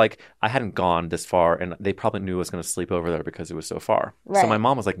stuff, but like I hadn't gone this far and they probably knew I was going to sleep over there because it was so far. Right. So my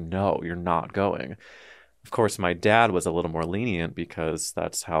mom was like, no, you're not going. Of course, my dad was a little more lenient because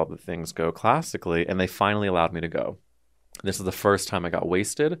that's how the things go classically, and they finally allowed me to go. This is the first time I got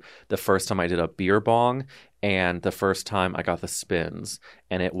wasted, the first time I did a beer bong, and the first time I got the spins,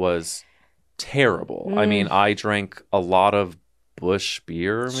 and it was terrible. I mean, I drank a lot of Busch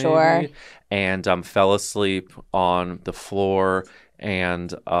beer, maybe, Sure. and fell asleep on the floor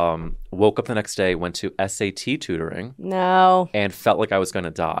and woke up the next day, went to SAT tutoring. No. And felt like I was going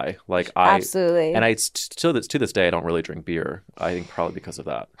to die. Absolutely. And to this day, I don't really drink beer. I think probably because of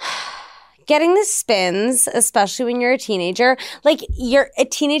that. Getting the spins, especially when you're a teenager, like you're a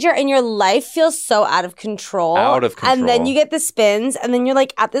teenager and your life feels so out of control. Out of control. And then you get the spins and then you're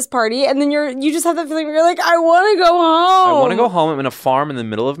like at this party and then you just have that feeling where you're like, I want to go home. I want to go home. I'm in a farm in the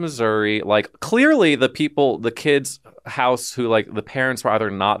middle of Missouri. Like clearly the kids' house who like the parents were either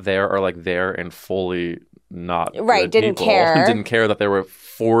not there or like there and fully not Right, good didn't people. care. Didn't care that there were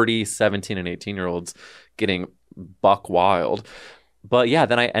 40, 17, and 18-year-olds getting buck wild. But yeah,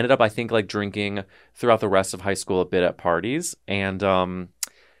 then I ended up, I think, like drinking throughout the rest of high school a bit at parties. And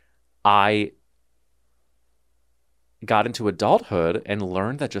I got into adulthood and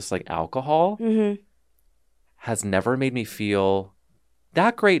learned that just like alcohol has never made me feel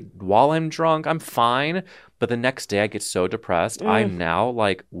that great while I'm drunk. I'm fine. But the next day I get so depressed. I'm now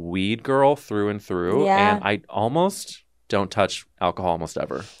like weed girl through and through. Yeah. And I almost don't touch alcohol almost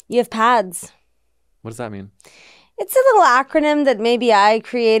ever. You have PADS. What does that mean? It's a little acronym that maybe I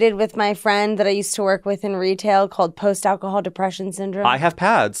created with my friend that I used to work with in retail called post-alcohol depression syndrome. I have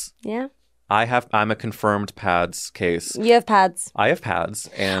PADS. Yeah. I'm a confirmed PADS case. You have PADS. I have PADS,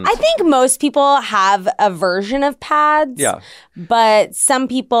 and I think most people have a version of PADS. Yeah. But some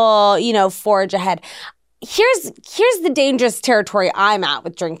people, forge ahead. here's the dangerous territory I'm at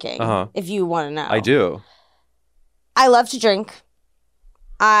with drinking. Uh-huh. If you want to know, I do. I love to drink.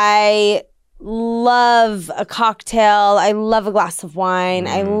 I love a cocktail. I love a glass of wine.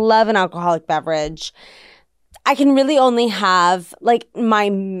 I love an alcoholic beverage. I can really only have like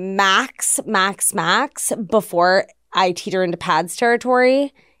my max before I teeter into pads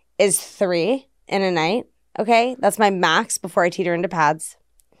territory is 3 in a night. Okay, that's my max before I teeter into pads.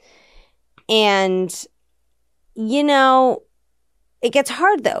 And you know, it gets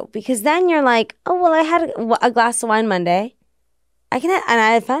hard though, because then you're like, oh, well, I had a glass of wine Monday. And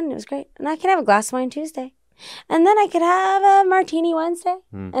I had fun. It was great. And I can have a glass of wine Tuesday. And then I could have a martini Wednesday.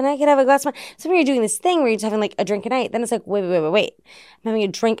 And I could have a glass of wine. So when you're doing this thing where you're just having like a drink a night, then it's like, wait. I'm having a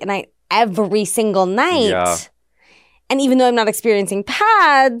drink a night every single night. Yeah. And even though I'm not experiencing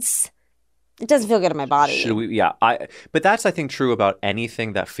pads, it doesn't feel good in my body. Should we? Yeah. But that's, I think, true about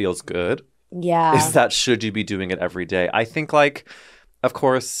anything that feels good. Yeah. Is that should you be doing it every day? I think, like, of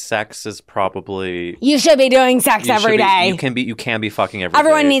course, sex is probably... You should be doing sex every day. You can be fucking every day.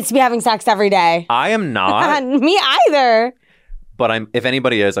 Everyone needs to be having sex every day. I am not. Me either. But if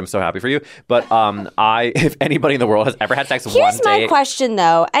anybody is, I'm so happy for you. But if anybody in the world has ever had sex one day... Here's my question,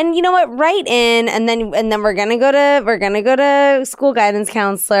 though. And you know what? Write in, and then we're gonna go to school guidance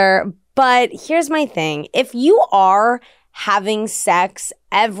counselor. But here's my thing. If you are having sex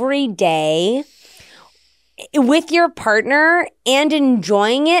every day with your partner and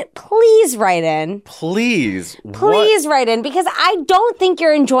enjoying it, please write in. Please write in, because I don't think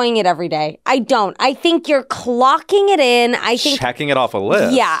you're enjoying it every day. I don't. I think you're clocking it in. I think checking it off a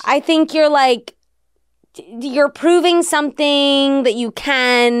list. Yeah, I think you're like, you're proving something that you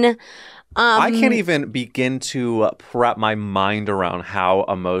can. I can't even begin to wrap my mind around how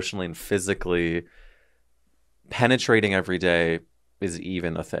emotionally and physically penetrating every day is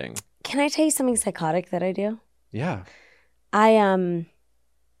even a thing. Can I tell you something psychotic that I do? Yeah. I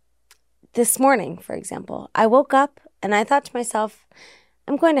this morning, for example, I woke up and I thought to myself,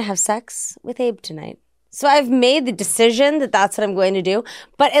 I'm going to have sex with Abe tonight. So I've made the decision that that's what I'm going to do.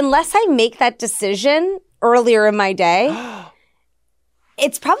 But unless I make that decision earlier in my day,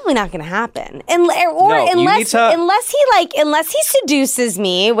 it's probably not going to happen. Unless he seduces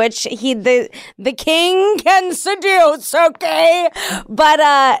me, which the king can seduce, okay? But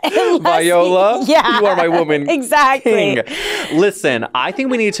Viola, yeah, you are my woman. Exactly. King. Listen, I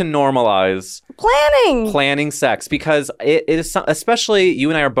think we need to normalize planning sex, because it is, especially you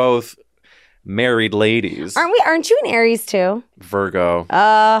and I are both married ladies. Aren't you an Aries too? Virgo.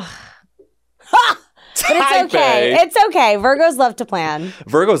 But it's okay. It's okay. Virgos love to plan.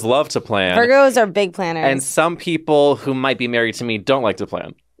 Virgos are big planners. And some people who might be married to me don't like to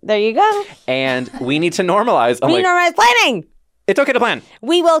plan. There you go. And we need to normalize. Normalize planning. It's okay to plan.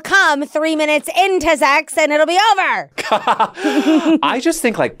 We will come 3 minutes into sex and it'll be over. I just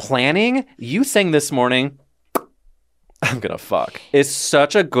think like planning, you saying this morning, I'm gonna fuck, is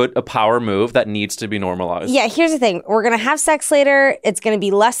such a power move that needs to be normalized. Yeah, here's the thing. We're gonna have sex later. It's gonna be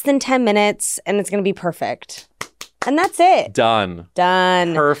less than 10 minutes and it's gonna be perfect. And that's it. Done.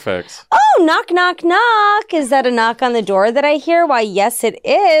 Perfect. Oh, knock, knock, knock. Is that a knock on the door that I hear? Why, yes, it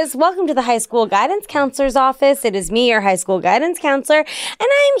is. Welcome to the high school guidance counselor's office. It is me, your high school guidance counselor, and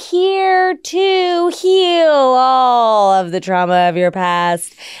I'm here to heal all of the trauma of your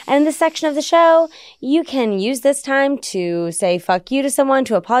past. And in this section of the show, you can use this time to say fuck you to someone,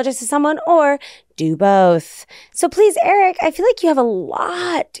 to apologize to someone, or do both. So please, Eric, I feel like you have a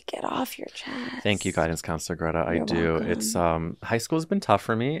lot to get off your chest. Thank you, guidance counselor Greta. You're I do. welcome. It's high school has been tough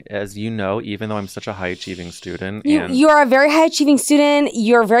for me, as you know, even though I'm such a high achieving student. You are a very high achieving student.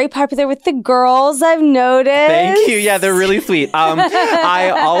 You're very popular with the girls, I've noticed. Thank you. Yeah, they're really sweet. I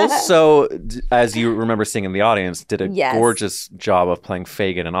also, as you remember seeing in the audience, did a gorgeous job of playing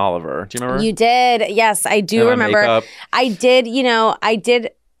Fagin and Oliver. Do you remember? You did. Yes, I do remember. Makeup. I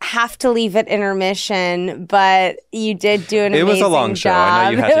did have to leave at intermission, but you did do an amazing job. It was a long show. I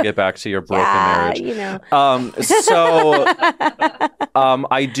know you had to get back to your broken marriage. You know.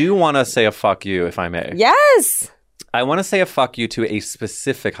 I do want to say a fuck you, if I may. Yes. I want to say a fuck you to a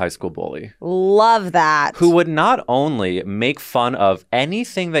specific high school bully. Love that. Who would not only make fun of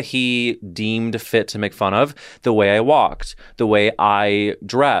anything that he deemed fit to make fun of, the way I walked, the way I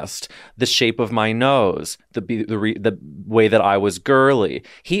dressed, the shape of my nose, the way that I was girly.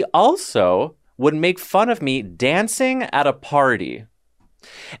 He also would make fun of me dancing at a party.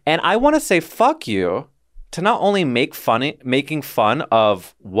 And I want to say fuck you to not only making fun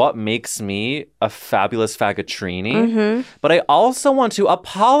of what makes me a fabulous faggotrini, but I also want to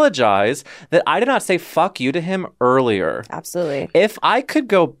apologize that I did not say fuck you to him earlier. Absolutely. If I could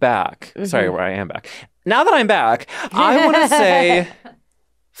go back, sorry, where I am back. now that I'm back, I want to say,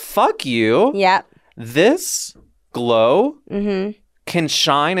 fuck you. Yep. This glow Mm-hmm. can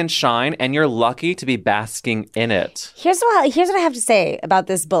shine and shine, and you're lucky to be basking in it. Here's what I have to say about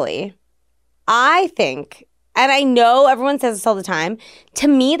this bully. I think, and I know everyone says this all the time, to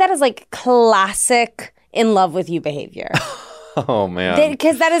me that is like classic in love with you behavior. Oh, man.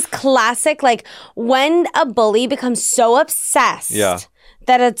 Because that is classic. Like when a bully becomes so obsessed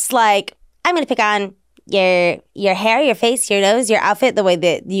that it's like, I'm going to pick on your hair, your face, your nose, your outfit, the way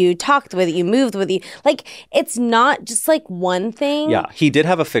that you talked, the way that you moved, with you. Like, it's not just like one thing. Yeah, he did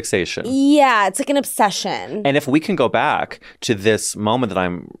have a fixation. Yeah, it's like an obsession. And if we can go back to this moment that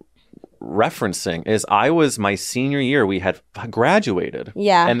I'm referencing, is I was my senior year, we had graduated.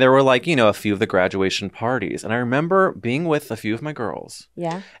 Yeah. And there were like, a few of the graduation parties. And I remember being with a few of my girls.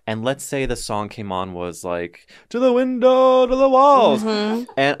 Yeah. And let's say the song came on was like, to the window, to the walls. Mm-hmm.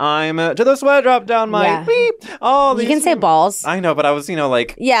 And I'm to the sweat drop down my beep. Oh, you can say balls. I know, but I was,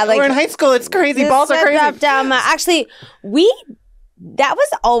 like, yeah, like we're in high school. It's crazy. Balls are crazy. Drop down my, actually, that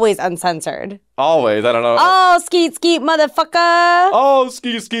was always uncensored. Always. I don't know. Oh, skeet, skeet, motherfucker. Oh,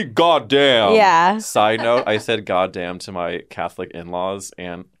 skeet, skeet, goddamn. Yeah. Side note, I said goddamn to my Catholic in-laws,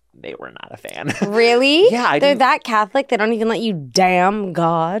 and they were not a fan. Really? Yeah. They're that Catholic, they don't even let you damn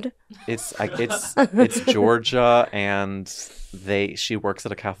God. It's Georgia, and she works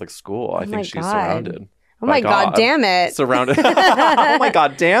at a Catholic school. I think she's surrounded. Oh my God, damn it. Surrounded. Oh my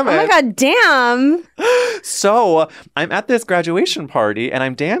God, damn it. Oh my God, damn. So I'm at this graduation party and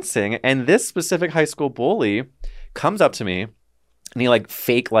I'm dancing, and this specific high school bully comes up to me and he like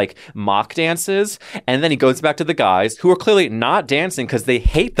fake like mock dances, and then he goes back to the guys who are clearly not dancing because they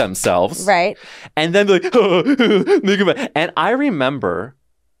hate themselves. Right. And then like, and I remember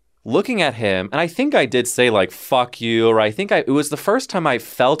looking at him, and I think I did say like "fuck you," or it was the first time I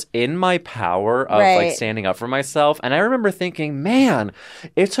felt in my power of like standing up for myself. And I remember thinking, man,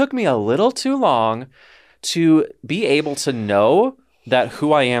 it took me a little too long to be able to know that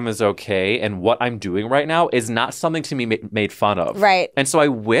who I am is okay, and what I'm doing right now is not something to be made fun of. Right. And so I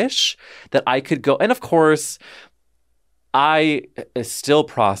wish that I could go, and of course, I still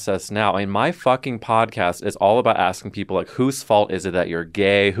process now. I mean, my fucking podcast is all about asking people, like, whose fault is it that you're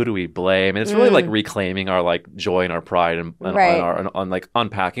gay? Who do we blame? And it's really like reclaiming our like joy and our pride and like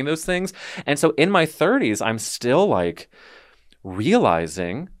unpacking those things. And so in my 30s, I'm still like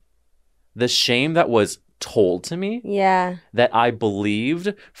realizing the shame that was told to me, that I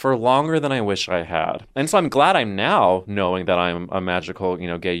believed for longer than I wish I had. And so I'm glad I'm now knowing that I'm a magical,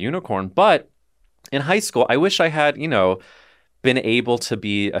 gay unicorn. But in high school, I wish I had, been able to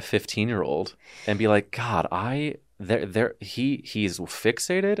be a 15-year-old and be like, God, he's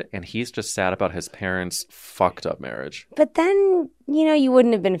fixated and he's just sad about his parents' fucked up marriage. But then, you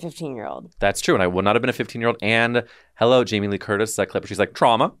wouldn't have been a 15-year-old. That's true. And I would not have been a 15-year-old. And hello, Jamie Lee Curtis, that clip where she's like,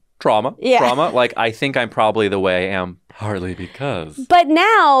 trauma. Like, I think I'm probably the way I am, partly because. But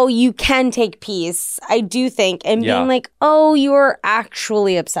now you can take peace, I do think, and being like, oh, you were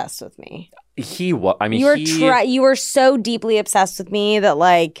actually obsessed with me. He was. I mean, you were so deeply obsessed with me that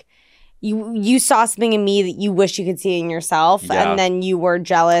like you saw something in me that you wish you could see in yourself, and then you were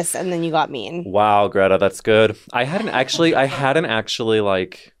jealous, and then you got mean. Wow, Greta, that's good. I hadn't actually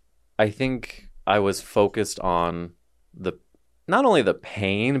like. I think I was focused on not only the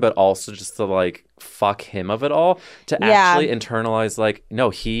pain, but also just the like fuck him of it all, to actually internalize like, no,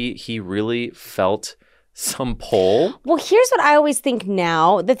 he really felt some pull. Well, here's what I always think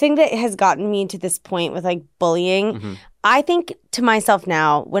now. The thing that has gotten me to this point with like bullying, I think to myself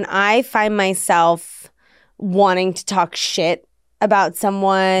now, when I find myself wanting to talk shit about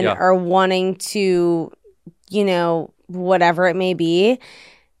someone or wanting to, whatever it may be,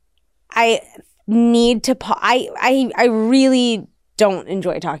 I need to I really don't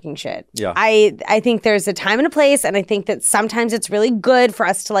enjoy talking shit. Yeah. I think there's a time and a place, and I think that sometimes it's really good for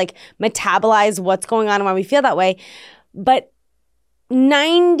us to like metabolize what's going on and why we feel that way. But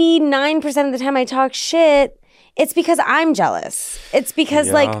 99% of the time I talk shit, it's because I'm jealous. It's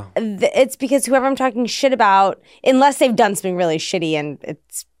because it's because whoever I'm talking shit about, unless they've done something really shitty and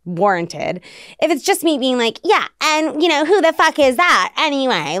it's warranted. If it's just me being like, yeah, and who the fuck is that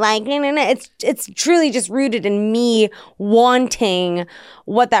anyway? Like, no. It's truly just rooted in me wanting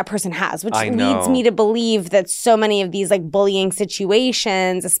what that person has, which leads me to believe that so many of these like bullying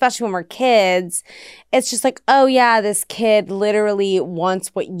situations, especially when we're kids, it's just like, oh yeah, this kid literally wants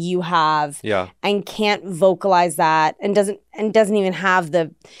what you have, and can't vocalize that, and doesn't even have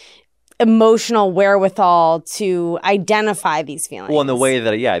the emotional wherewithal to identify these feelings. Well, and the way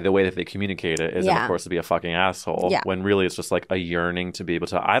that they communicate it is, of course, to be a fucking asshole. When really it's just like a yearning to be able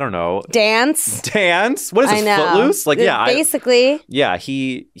to, I don't know, dance. What is this, Footloose? Like, basically.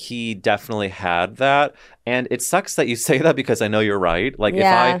 He definitely had that, and it sucks that you say that because I know you're right. Like,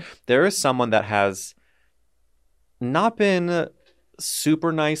 if there is someone that has not been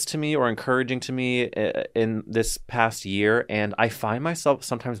super nice to me or encouraging to me in this past year, and I find myself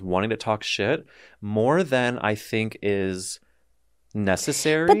sometimes wanting to talk shit more than I think is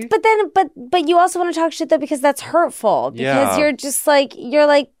necessary. But you also want to talk shit though because that's hurtful. Because you're just like,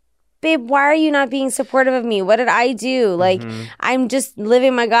 babe, why are you not being supportive of me? What did I do? Like, I'm just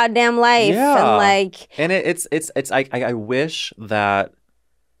living my goddamn life. And I wish that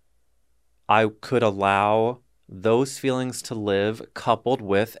I could allow those feelings to live, coupled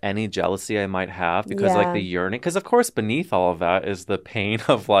with any jealousy I might have, because like the yearning, because of course beneath all of that is the pain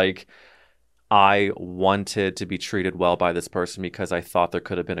of like, I wanted to be treated well by this person because I thought there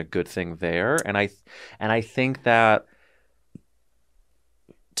could have been a good thing there, and I think that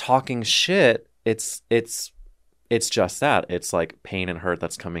talking shit, it's just that, it's like pain and hurt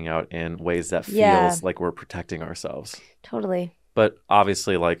that's coming out in ways that feels like we're protecting ourselves. Totally. But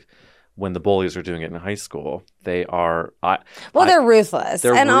obviously, like, when the bullies are doing it in high school, they are... they're ruthless.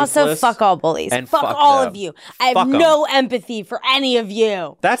 They're ruthless, also, fuck all bullies. And fuck all of you. I have no empathy for any of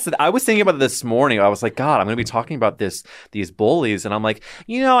you. I was thinking about it this morning. I was like, God, I'm going to be talking about these bullies. And I'm like,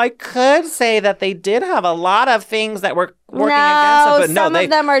 I could say that they did have a lot of things that were working against them. But some of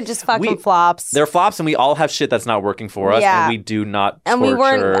them are just fucking flops. They're flops, and we all have shit that's not working for us. And we do not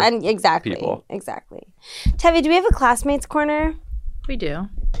torture people. Exactly. Tevi, do we have a classmates corner? We do.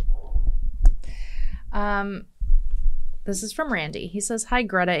 This is from Randy. He says, "Hi,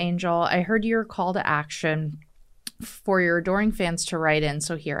 Greta Angel. I heard your call to action for your adoring fans to write in,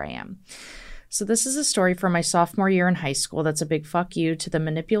 so here I am. So this is a story from my sophomore year in high school that's a big fuck you to the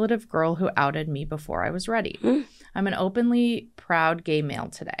manipulative girl who outed me before I was ready. I'm an openly proud gay male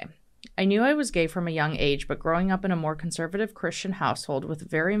today. I knew I was gay from a young age, but growing up in a more conservative Christian household with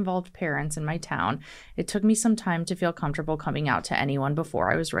very involved parents in my town, it took me some time to feel comfortable coming out to anyone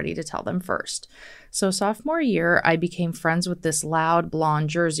before I was ready to tell them first. So sophomore year, I became friends with this loud, blonde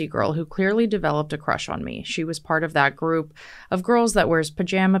Jersey girl who clearly developed a crush on me. She was part of that group of girls that wears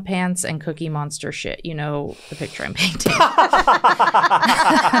pajama pants and Cookie Monster shit. You know the picture I'm painting.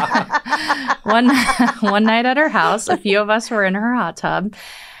 One night at her house, a few of us were in her hot tub,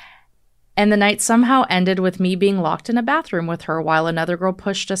 and the night somehow ended with me being locked in a bathroom with her while another girl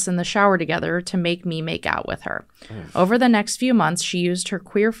pushed us in the shower together to make me make out with her. Over the next few months, she used her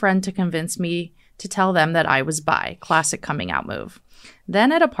queer friend to convince me to tell them that I was bi. Classic coming out move.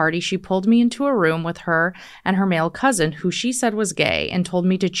 Then at a party, she pulled me into a room with her and her male cousin, who she said was gay, and told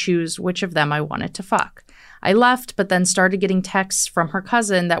me to choose which of them I wanted to fuck. I left, but then started getting texts from her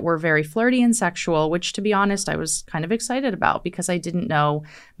cousin that were very flirty and sexual, which, to be honest, I was kind of excited about because I didn't know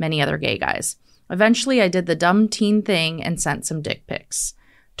many other gay guys. Eventually, I did the dumb teen thing and sent some dick pics.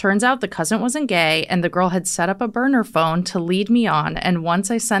 Turns out the cousin wasn't gay, and the girl had set up a burner phone to lead me on, and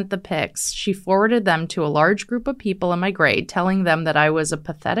once I sent the pics, she forwarded them to a large group of people in my grade, telling them that I was a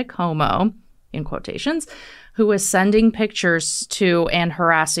pathetic homo, in quotations, who was sending pictures to and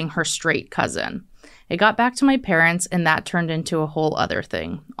harassing her straight cousin. It got back to my parents, and that turned into a whole other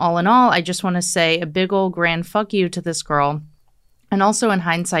thing. All in all, I just want to say a big old grand fuck you to this girl, and also in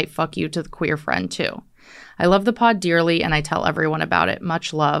hindsight, fuck you to the queer friend too. I love the pod dearly, and I tell everyone about it.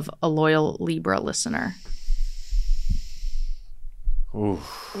 Much love, a loyal Libra listener."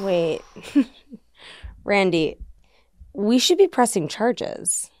 Oof. Wait. Randy, we should be pressing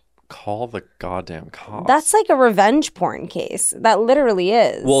charges. Call the goddamn cops. That's like a revenge porn case. That literally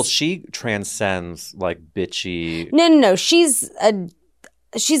is. Well, she transcends like bitchy. No. She's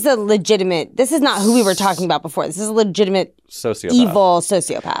a legitimate. This is not who we were talking about before. This is a legitimate sociopath. Evil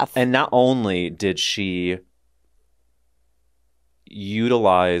sociopath. And not only did she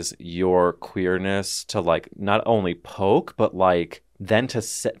utilize your queerness to like not only poke, but like then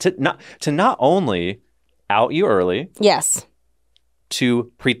to not only out you early. Yes.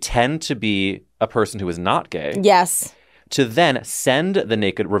 To pretend to be a person who is not gay. Yes. To then send the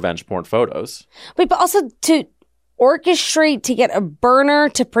naked revenge porn photos. Wait, but also to orchestrate to get a burner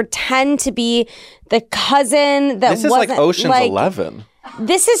to pretend to be the cousin that this is wasn't, like Ocean's 11.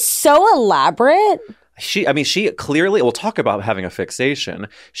 This is so elaborate. She clearly, we'll talk about having a fixation.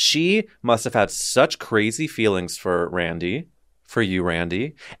 She must have had such crazy feelings for you,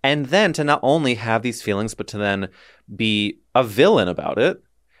 Randy. And then to not only have these feelings, but to then be a villain about it.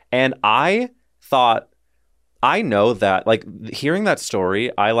 And I thought I know that, like, hearing that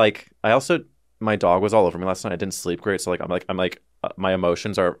story, I also, my dog was all over me last night. I didn't sleep great. So, I'm like, my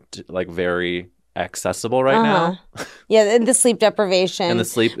emotions are, like, very accessible right now. Yeah, and the sleep deprivation And the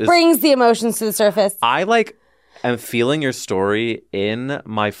sleep brings the emotions to the surface. I, like, am feeling your story in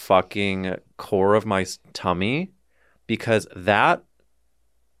my fucking core of my tummy because that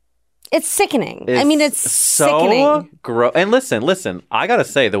it's sickening. I mean, it's so sickening. gross. And listen, I gotta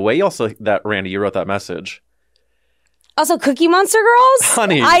say, the way that Randy, you wrote that message. Also, Cookie Monster Girls?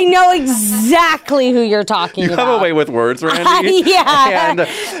 Honey. I know exactly who you're talking about. You have a way with words, Randy. Yeah. And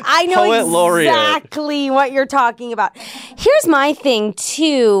I know poet laureate. exactly what you're talking about. Here's my thing,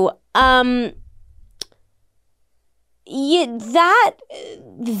 too. That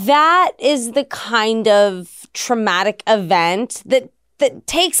is the kind of traumatic event that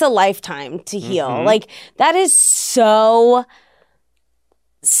takes a lifetime to heal. Mm-hmm. Like, that is so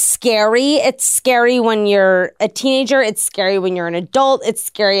scary. It's scary when you're a teenager. It's scary when you're an adult. It's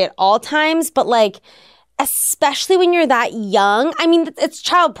scary at all times. But, like, especially when you're that young, I mean, it's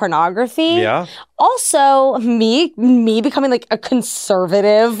child pornography. Yeah. Also, me becoming, like, a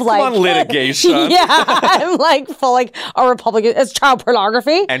conservative, like... Come on, litigation. Yeah, I'm, like, full, like, a Republican. It's child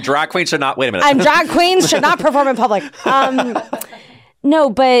pornography. And drag queens should not... Wait a minute. And drag queens should not perform in public.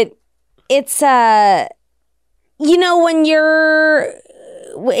 No, but it's, you know, when you're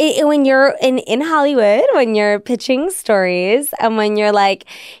in Hollywood, when you're pitching stories and when you're like,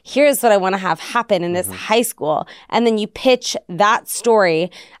 here's what I want to have happen in this high school. And then you pitch that story,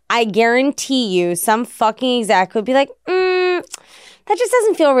 I guarantee you some fucking exec would be like, that just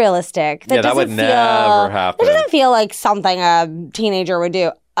doesn't feel realistic. That would never happen. That doesn't feel like something a teenager would do.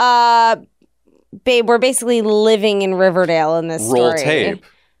 Babe, we're basically living in Riverdale in this story. Roll tape.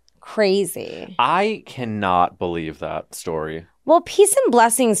 Crazy. I cannot believe that story. Well, peace and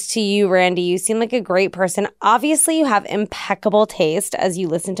blessings to you, Randy. You seem like a great person. Obviously, you have impeccable taste as you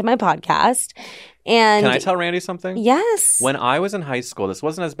listen to my podcast. And can I tell Randy something? Yes. When I was in high school, this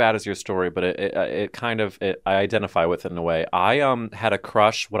wasn't as bad as your story, but it kind of I identify with it in a way. I had a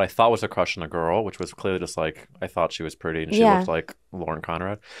crush, what I thought was a crush on a girl, which was clearly just like I thought she was pretty and she looked like Lauren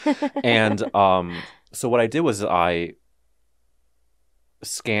Conrad. And so what I did was I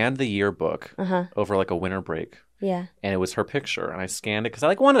scanned the yearbook over like a winter break. Yeah. And it was her picture. And I scanned it because I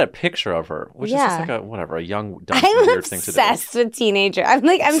like wanted a picture of her, which is just like a young, dumb, weird thing to do. I'm obsessed with teenager.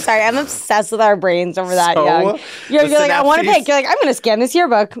 I'm sorry. I'm obsessed with our brains over that young. You're like, I want to pick. You're like, I'm going to scan this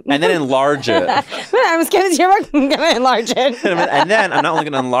yearbook. And then enlarge it. I'm going to scan this yearbook. I'm going to enlarge it. And then I'm not only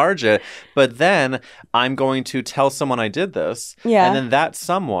going to enlarge it, but then I'm going to tell someone I did this. Yeah. And then that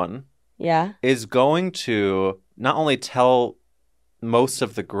someone is going to not only tell most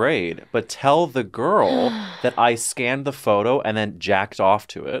of the grade, but tell the girl that I scanned the photo and then jacked off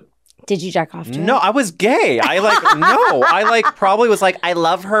to it. Did you jack off to it? No, I was gay. I probably was like, I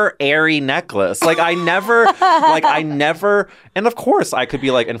love her airy necklace. I never, and of course I could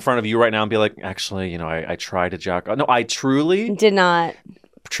be like in front of you right now and be like, actually, I tried to jack off. No, I truly did not.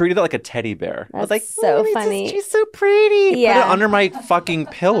 Treated it like a teddy bear. That's I was like, so funny. She's so pretty. Yeah. Put it under my fucking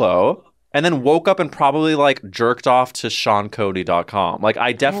pillow. And then woke up and probably jerked off to SeanCody.com.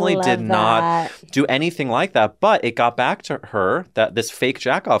 I definitely did not do anything like that. But it got back to her, this fake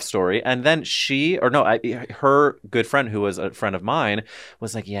jack-off story. And then her good friend, who was a friend of mine,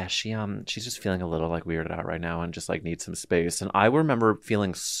 was like, yeah, she's just feeling a little weirded out right now and just needs some space. And I remember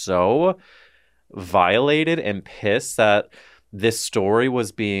feeling so violated and pissed that this story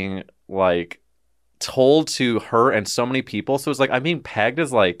was being told to her and so many people. So it was I'm being pegged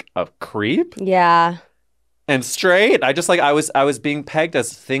as a creep. Yeah. And straight. I was being pegged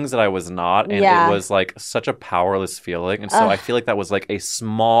as things that I was not. And it was such a powerless feeling. And so I feel that was a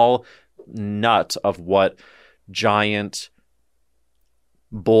small nut of what giant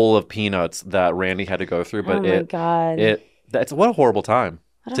bowl of peanuts that Randy had to go through. But my God. That's what a horrible time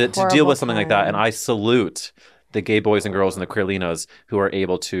to deal with something like that. And I salute the gay boys and girls and the Queerlinas who are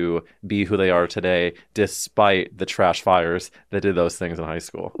able to be who they are today despite the trash fires that did those things in high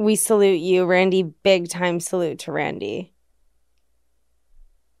school. We salute you, Randy. Big time salute to Randy.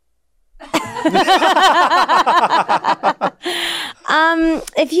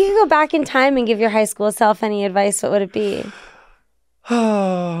 If you could go back in time and give your high school self any advice, what would it be?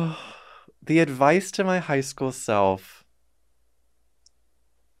 The advice to my high school self...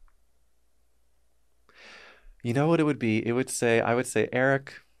 You know what it would be? I would say,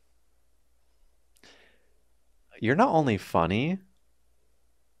 Eric, you're not only funny,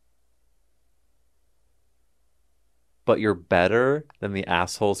 but you're better than the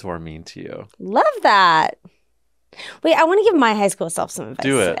assholes who are mean to you. Love that. Wait, I want to give my high school self some advice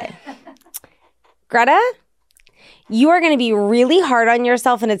Do it. today. Greta, you are going to be really hard on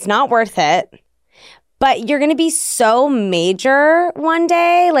yourself and it's not worth it. But you're going to be so major one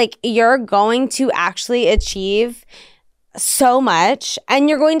day. Like, you're going to actually achieve so much and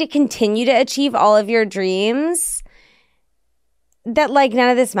you're going to continue to achieve all of your dreams that, like, none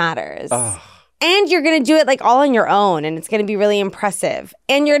of this matters. Ugh. And you're going to do it, like, all on your own and it's going to be really impressive.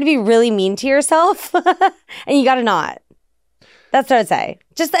 And you're going to be really mean to yourself and you got to not. That's what I'd say.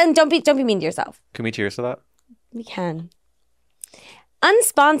 Just, and don't be mean to yourself. Can we cheers to that? We can.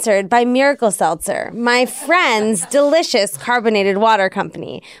 Unsponsored by Miracle Seltzer, my friend's delicious carbonated water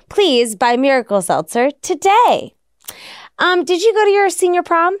company. Please buy Miracle Seltzer today. Did you go to your senior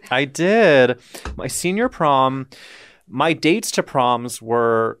prom? I did. My senior prom, my dates to proms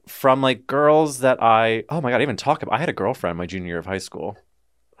were from like girls that oh my God, I even talk about. I had a girlfriend my junior year of high school.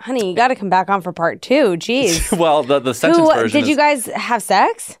 Honey, you got to come back on for part 2. Jeez. Well, the sentence version did you guys have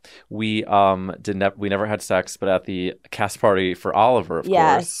sex? We we never had sex, but at the cast party for Oliver, of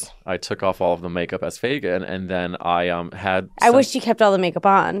course, I took off all of the makeup as Fagin, and then I had. I wish you kept all the makeup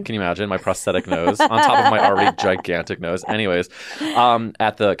on. Can you imagine my prosthetic nose on top of my already gigantic nose? Anyways,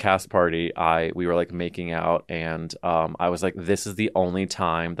 at the cast party, we were like making out, and I was like, "This is the only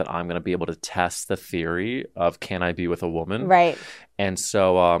time that I'm going to be able to test the theory of can I be with a woman?" Right. And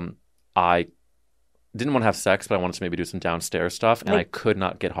so I didn't want to have sex, but I wanted to maybe do some downstairs stuff, and I could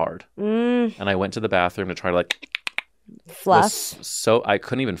not get hard. And I went to the bathroom to try to like fluff. So I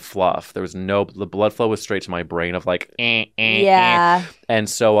couldn't even fluff. There was the blood flow was straight to my brain of like, yeah. And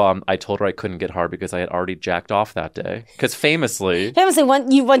so I told her I couldn't get hard because I had already jacked off that day. Because famously,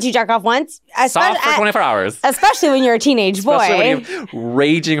 once you jack off once, soft for 24 hours. Especially when you're a teenage boy. Especially when you have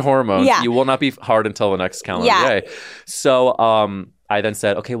raging hormones. Yeah. You will not be hard until the next calendar day. So I then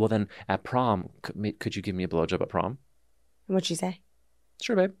said, okay, well then at prom, could you give me a blowjob at prom? What'd she say?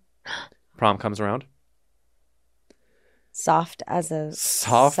 Sure, babe. Prom comes around. Soft as a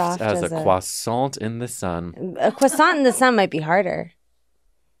croissant in the sun. A croissant in the sun might be harder.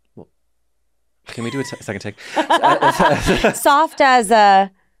 Well, can we do a second take? Soft as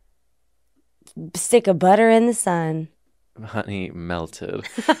a stick of butter in the sun. Honey, melted.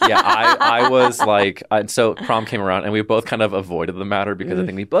 Yeah, I was like, so prom came around and we both kind of avoided the matter because I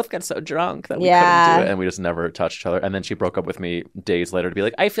think we both got so drunk that we couldn't do it and we just never touched each other. And then she broke up with me days later to be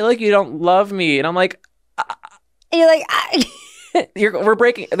like, I feel like you don't love me. And I'm like, you're like, we're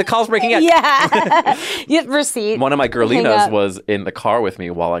breaking, the call's breaking up. Yeah. You have receipt. One of my girlinas was in the car with me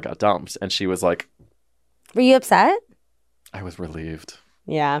while I got dumped. And she was like, were you upset? I was relieved.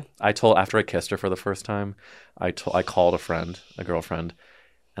 Yeah. After I kissed her for the first time, I called a girlfriend,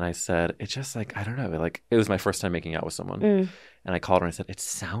 and I said, it's just like, I don't know, like it was my first time making out with someone. And I called her and I said, it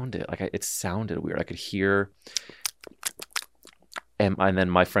sounded weird. I could hear. And then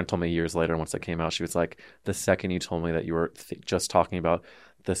my friend told me years later, once it came out, she was like, the second you told me that you were just talking about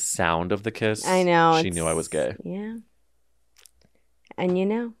the sound of the kiss, I know. She knew I was gay. Yeah. And you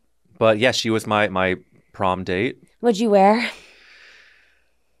know. But yeah, she was my prom date. What'd you wear?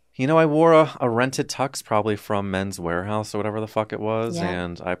 You know, I wore a rented tux probably from Men's Warehouse or whatever the fuck it was. Yeah.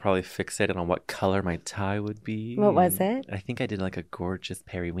 And I probably fixated on what color my tie would be. What was it? I think I did like a gorgeous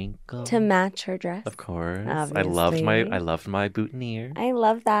periwinkle. To match her dress? Of course. Obviously. I loved my boutonniere. I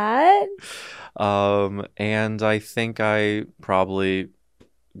love that. And I think I probably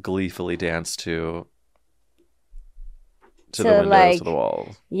gleefully danced to the windows, like, to the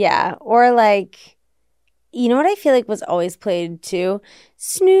walls. Yeah. Or like... You know what I feel like was always played too?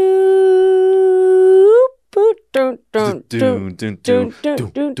 Snoop. When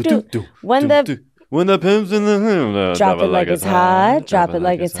the pimp's in the room, drop it like it's hot. Drop it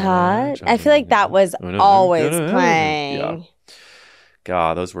like it's hot. I feel like that was always playing. Yeah.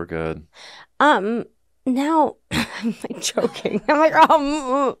 God, those were good. Now I'm like joking. I'm like,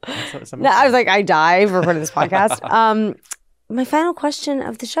 no, I was like, I die for recording this podcast. My final question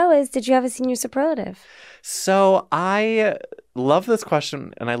of the show is, did you have a senior superlative? So I love this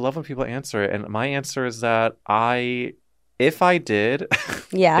question, and I love when people answer it. And my answer is that if I did,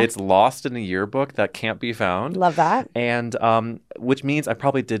 it's lost in a yearbook that can't be found. Love that. And which means I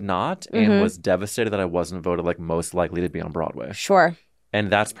probably did not and was devastated that I wasn't voted like most likely to be on Broadway. Sure. And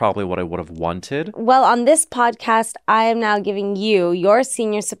that's probably what I would have wanted. Well, on this podcast, I am now giving you your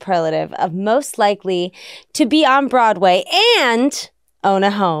senior superlative of most likely to be on Broadway and own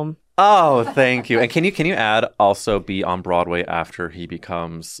a home. Oh, thank you. And can you add also be on Broadway after he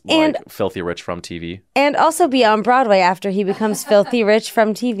becomes like filthy rich from TV? And also be on Broadway after he becomes filthy rich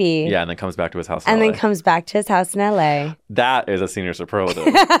from TV. Yeah, and then comes back to his house in And LA. then comes back to his house in LA. That is a senior superlative.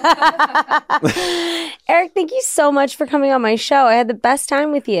 Eric, thank you so much for coming on my show. I had the best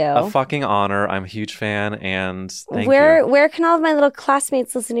time with you. A fucking honor. I'm a huge fan, and thank you. Where can all of my little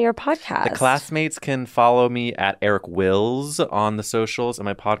classmates listen to your podcast? The classmates can follow me at Eric Wills on the socials, and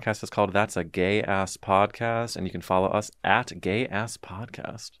my podcast is called That's a Gay Ass Podcast, and you can follow us at Gay Ass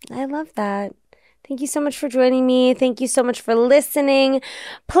Podcast. I love that. Thank you so much for joining me. Thank you so much for listening.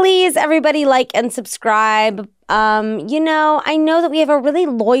 Please, everybody, like and subscribe. I know that we have a really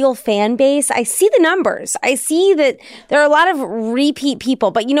loyal fan base. I see the numbers. I see that there are a lot of repeat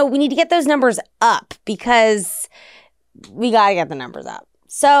people, but we need to get those numbers up because we got to get the numbers up.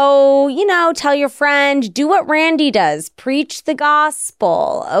 So, tell your friend, do what Randy does, preach the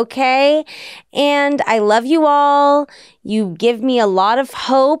gospel, okay? And I love you all. You give me a lot of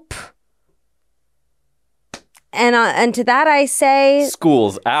hope. And to that I say...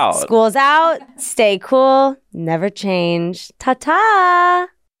 School's out. School's out. Stay cool. Never change. Ta-ta.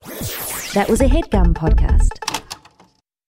 That was a HeadGum podcast.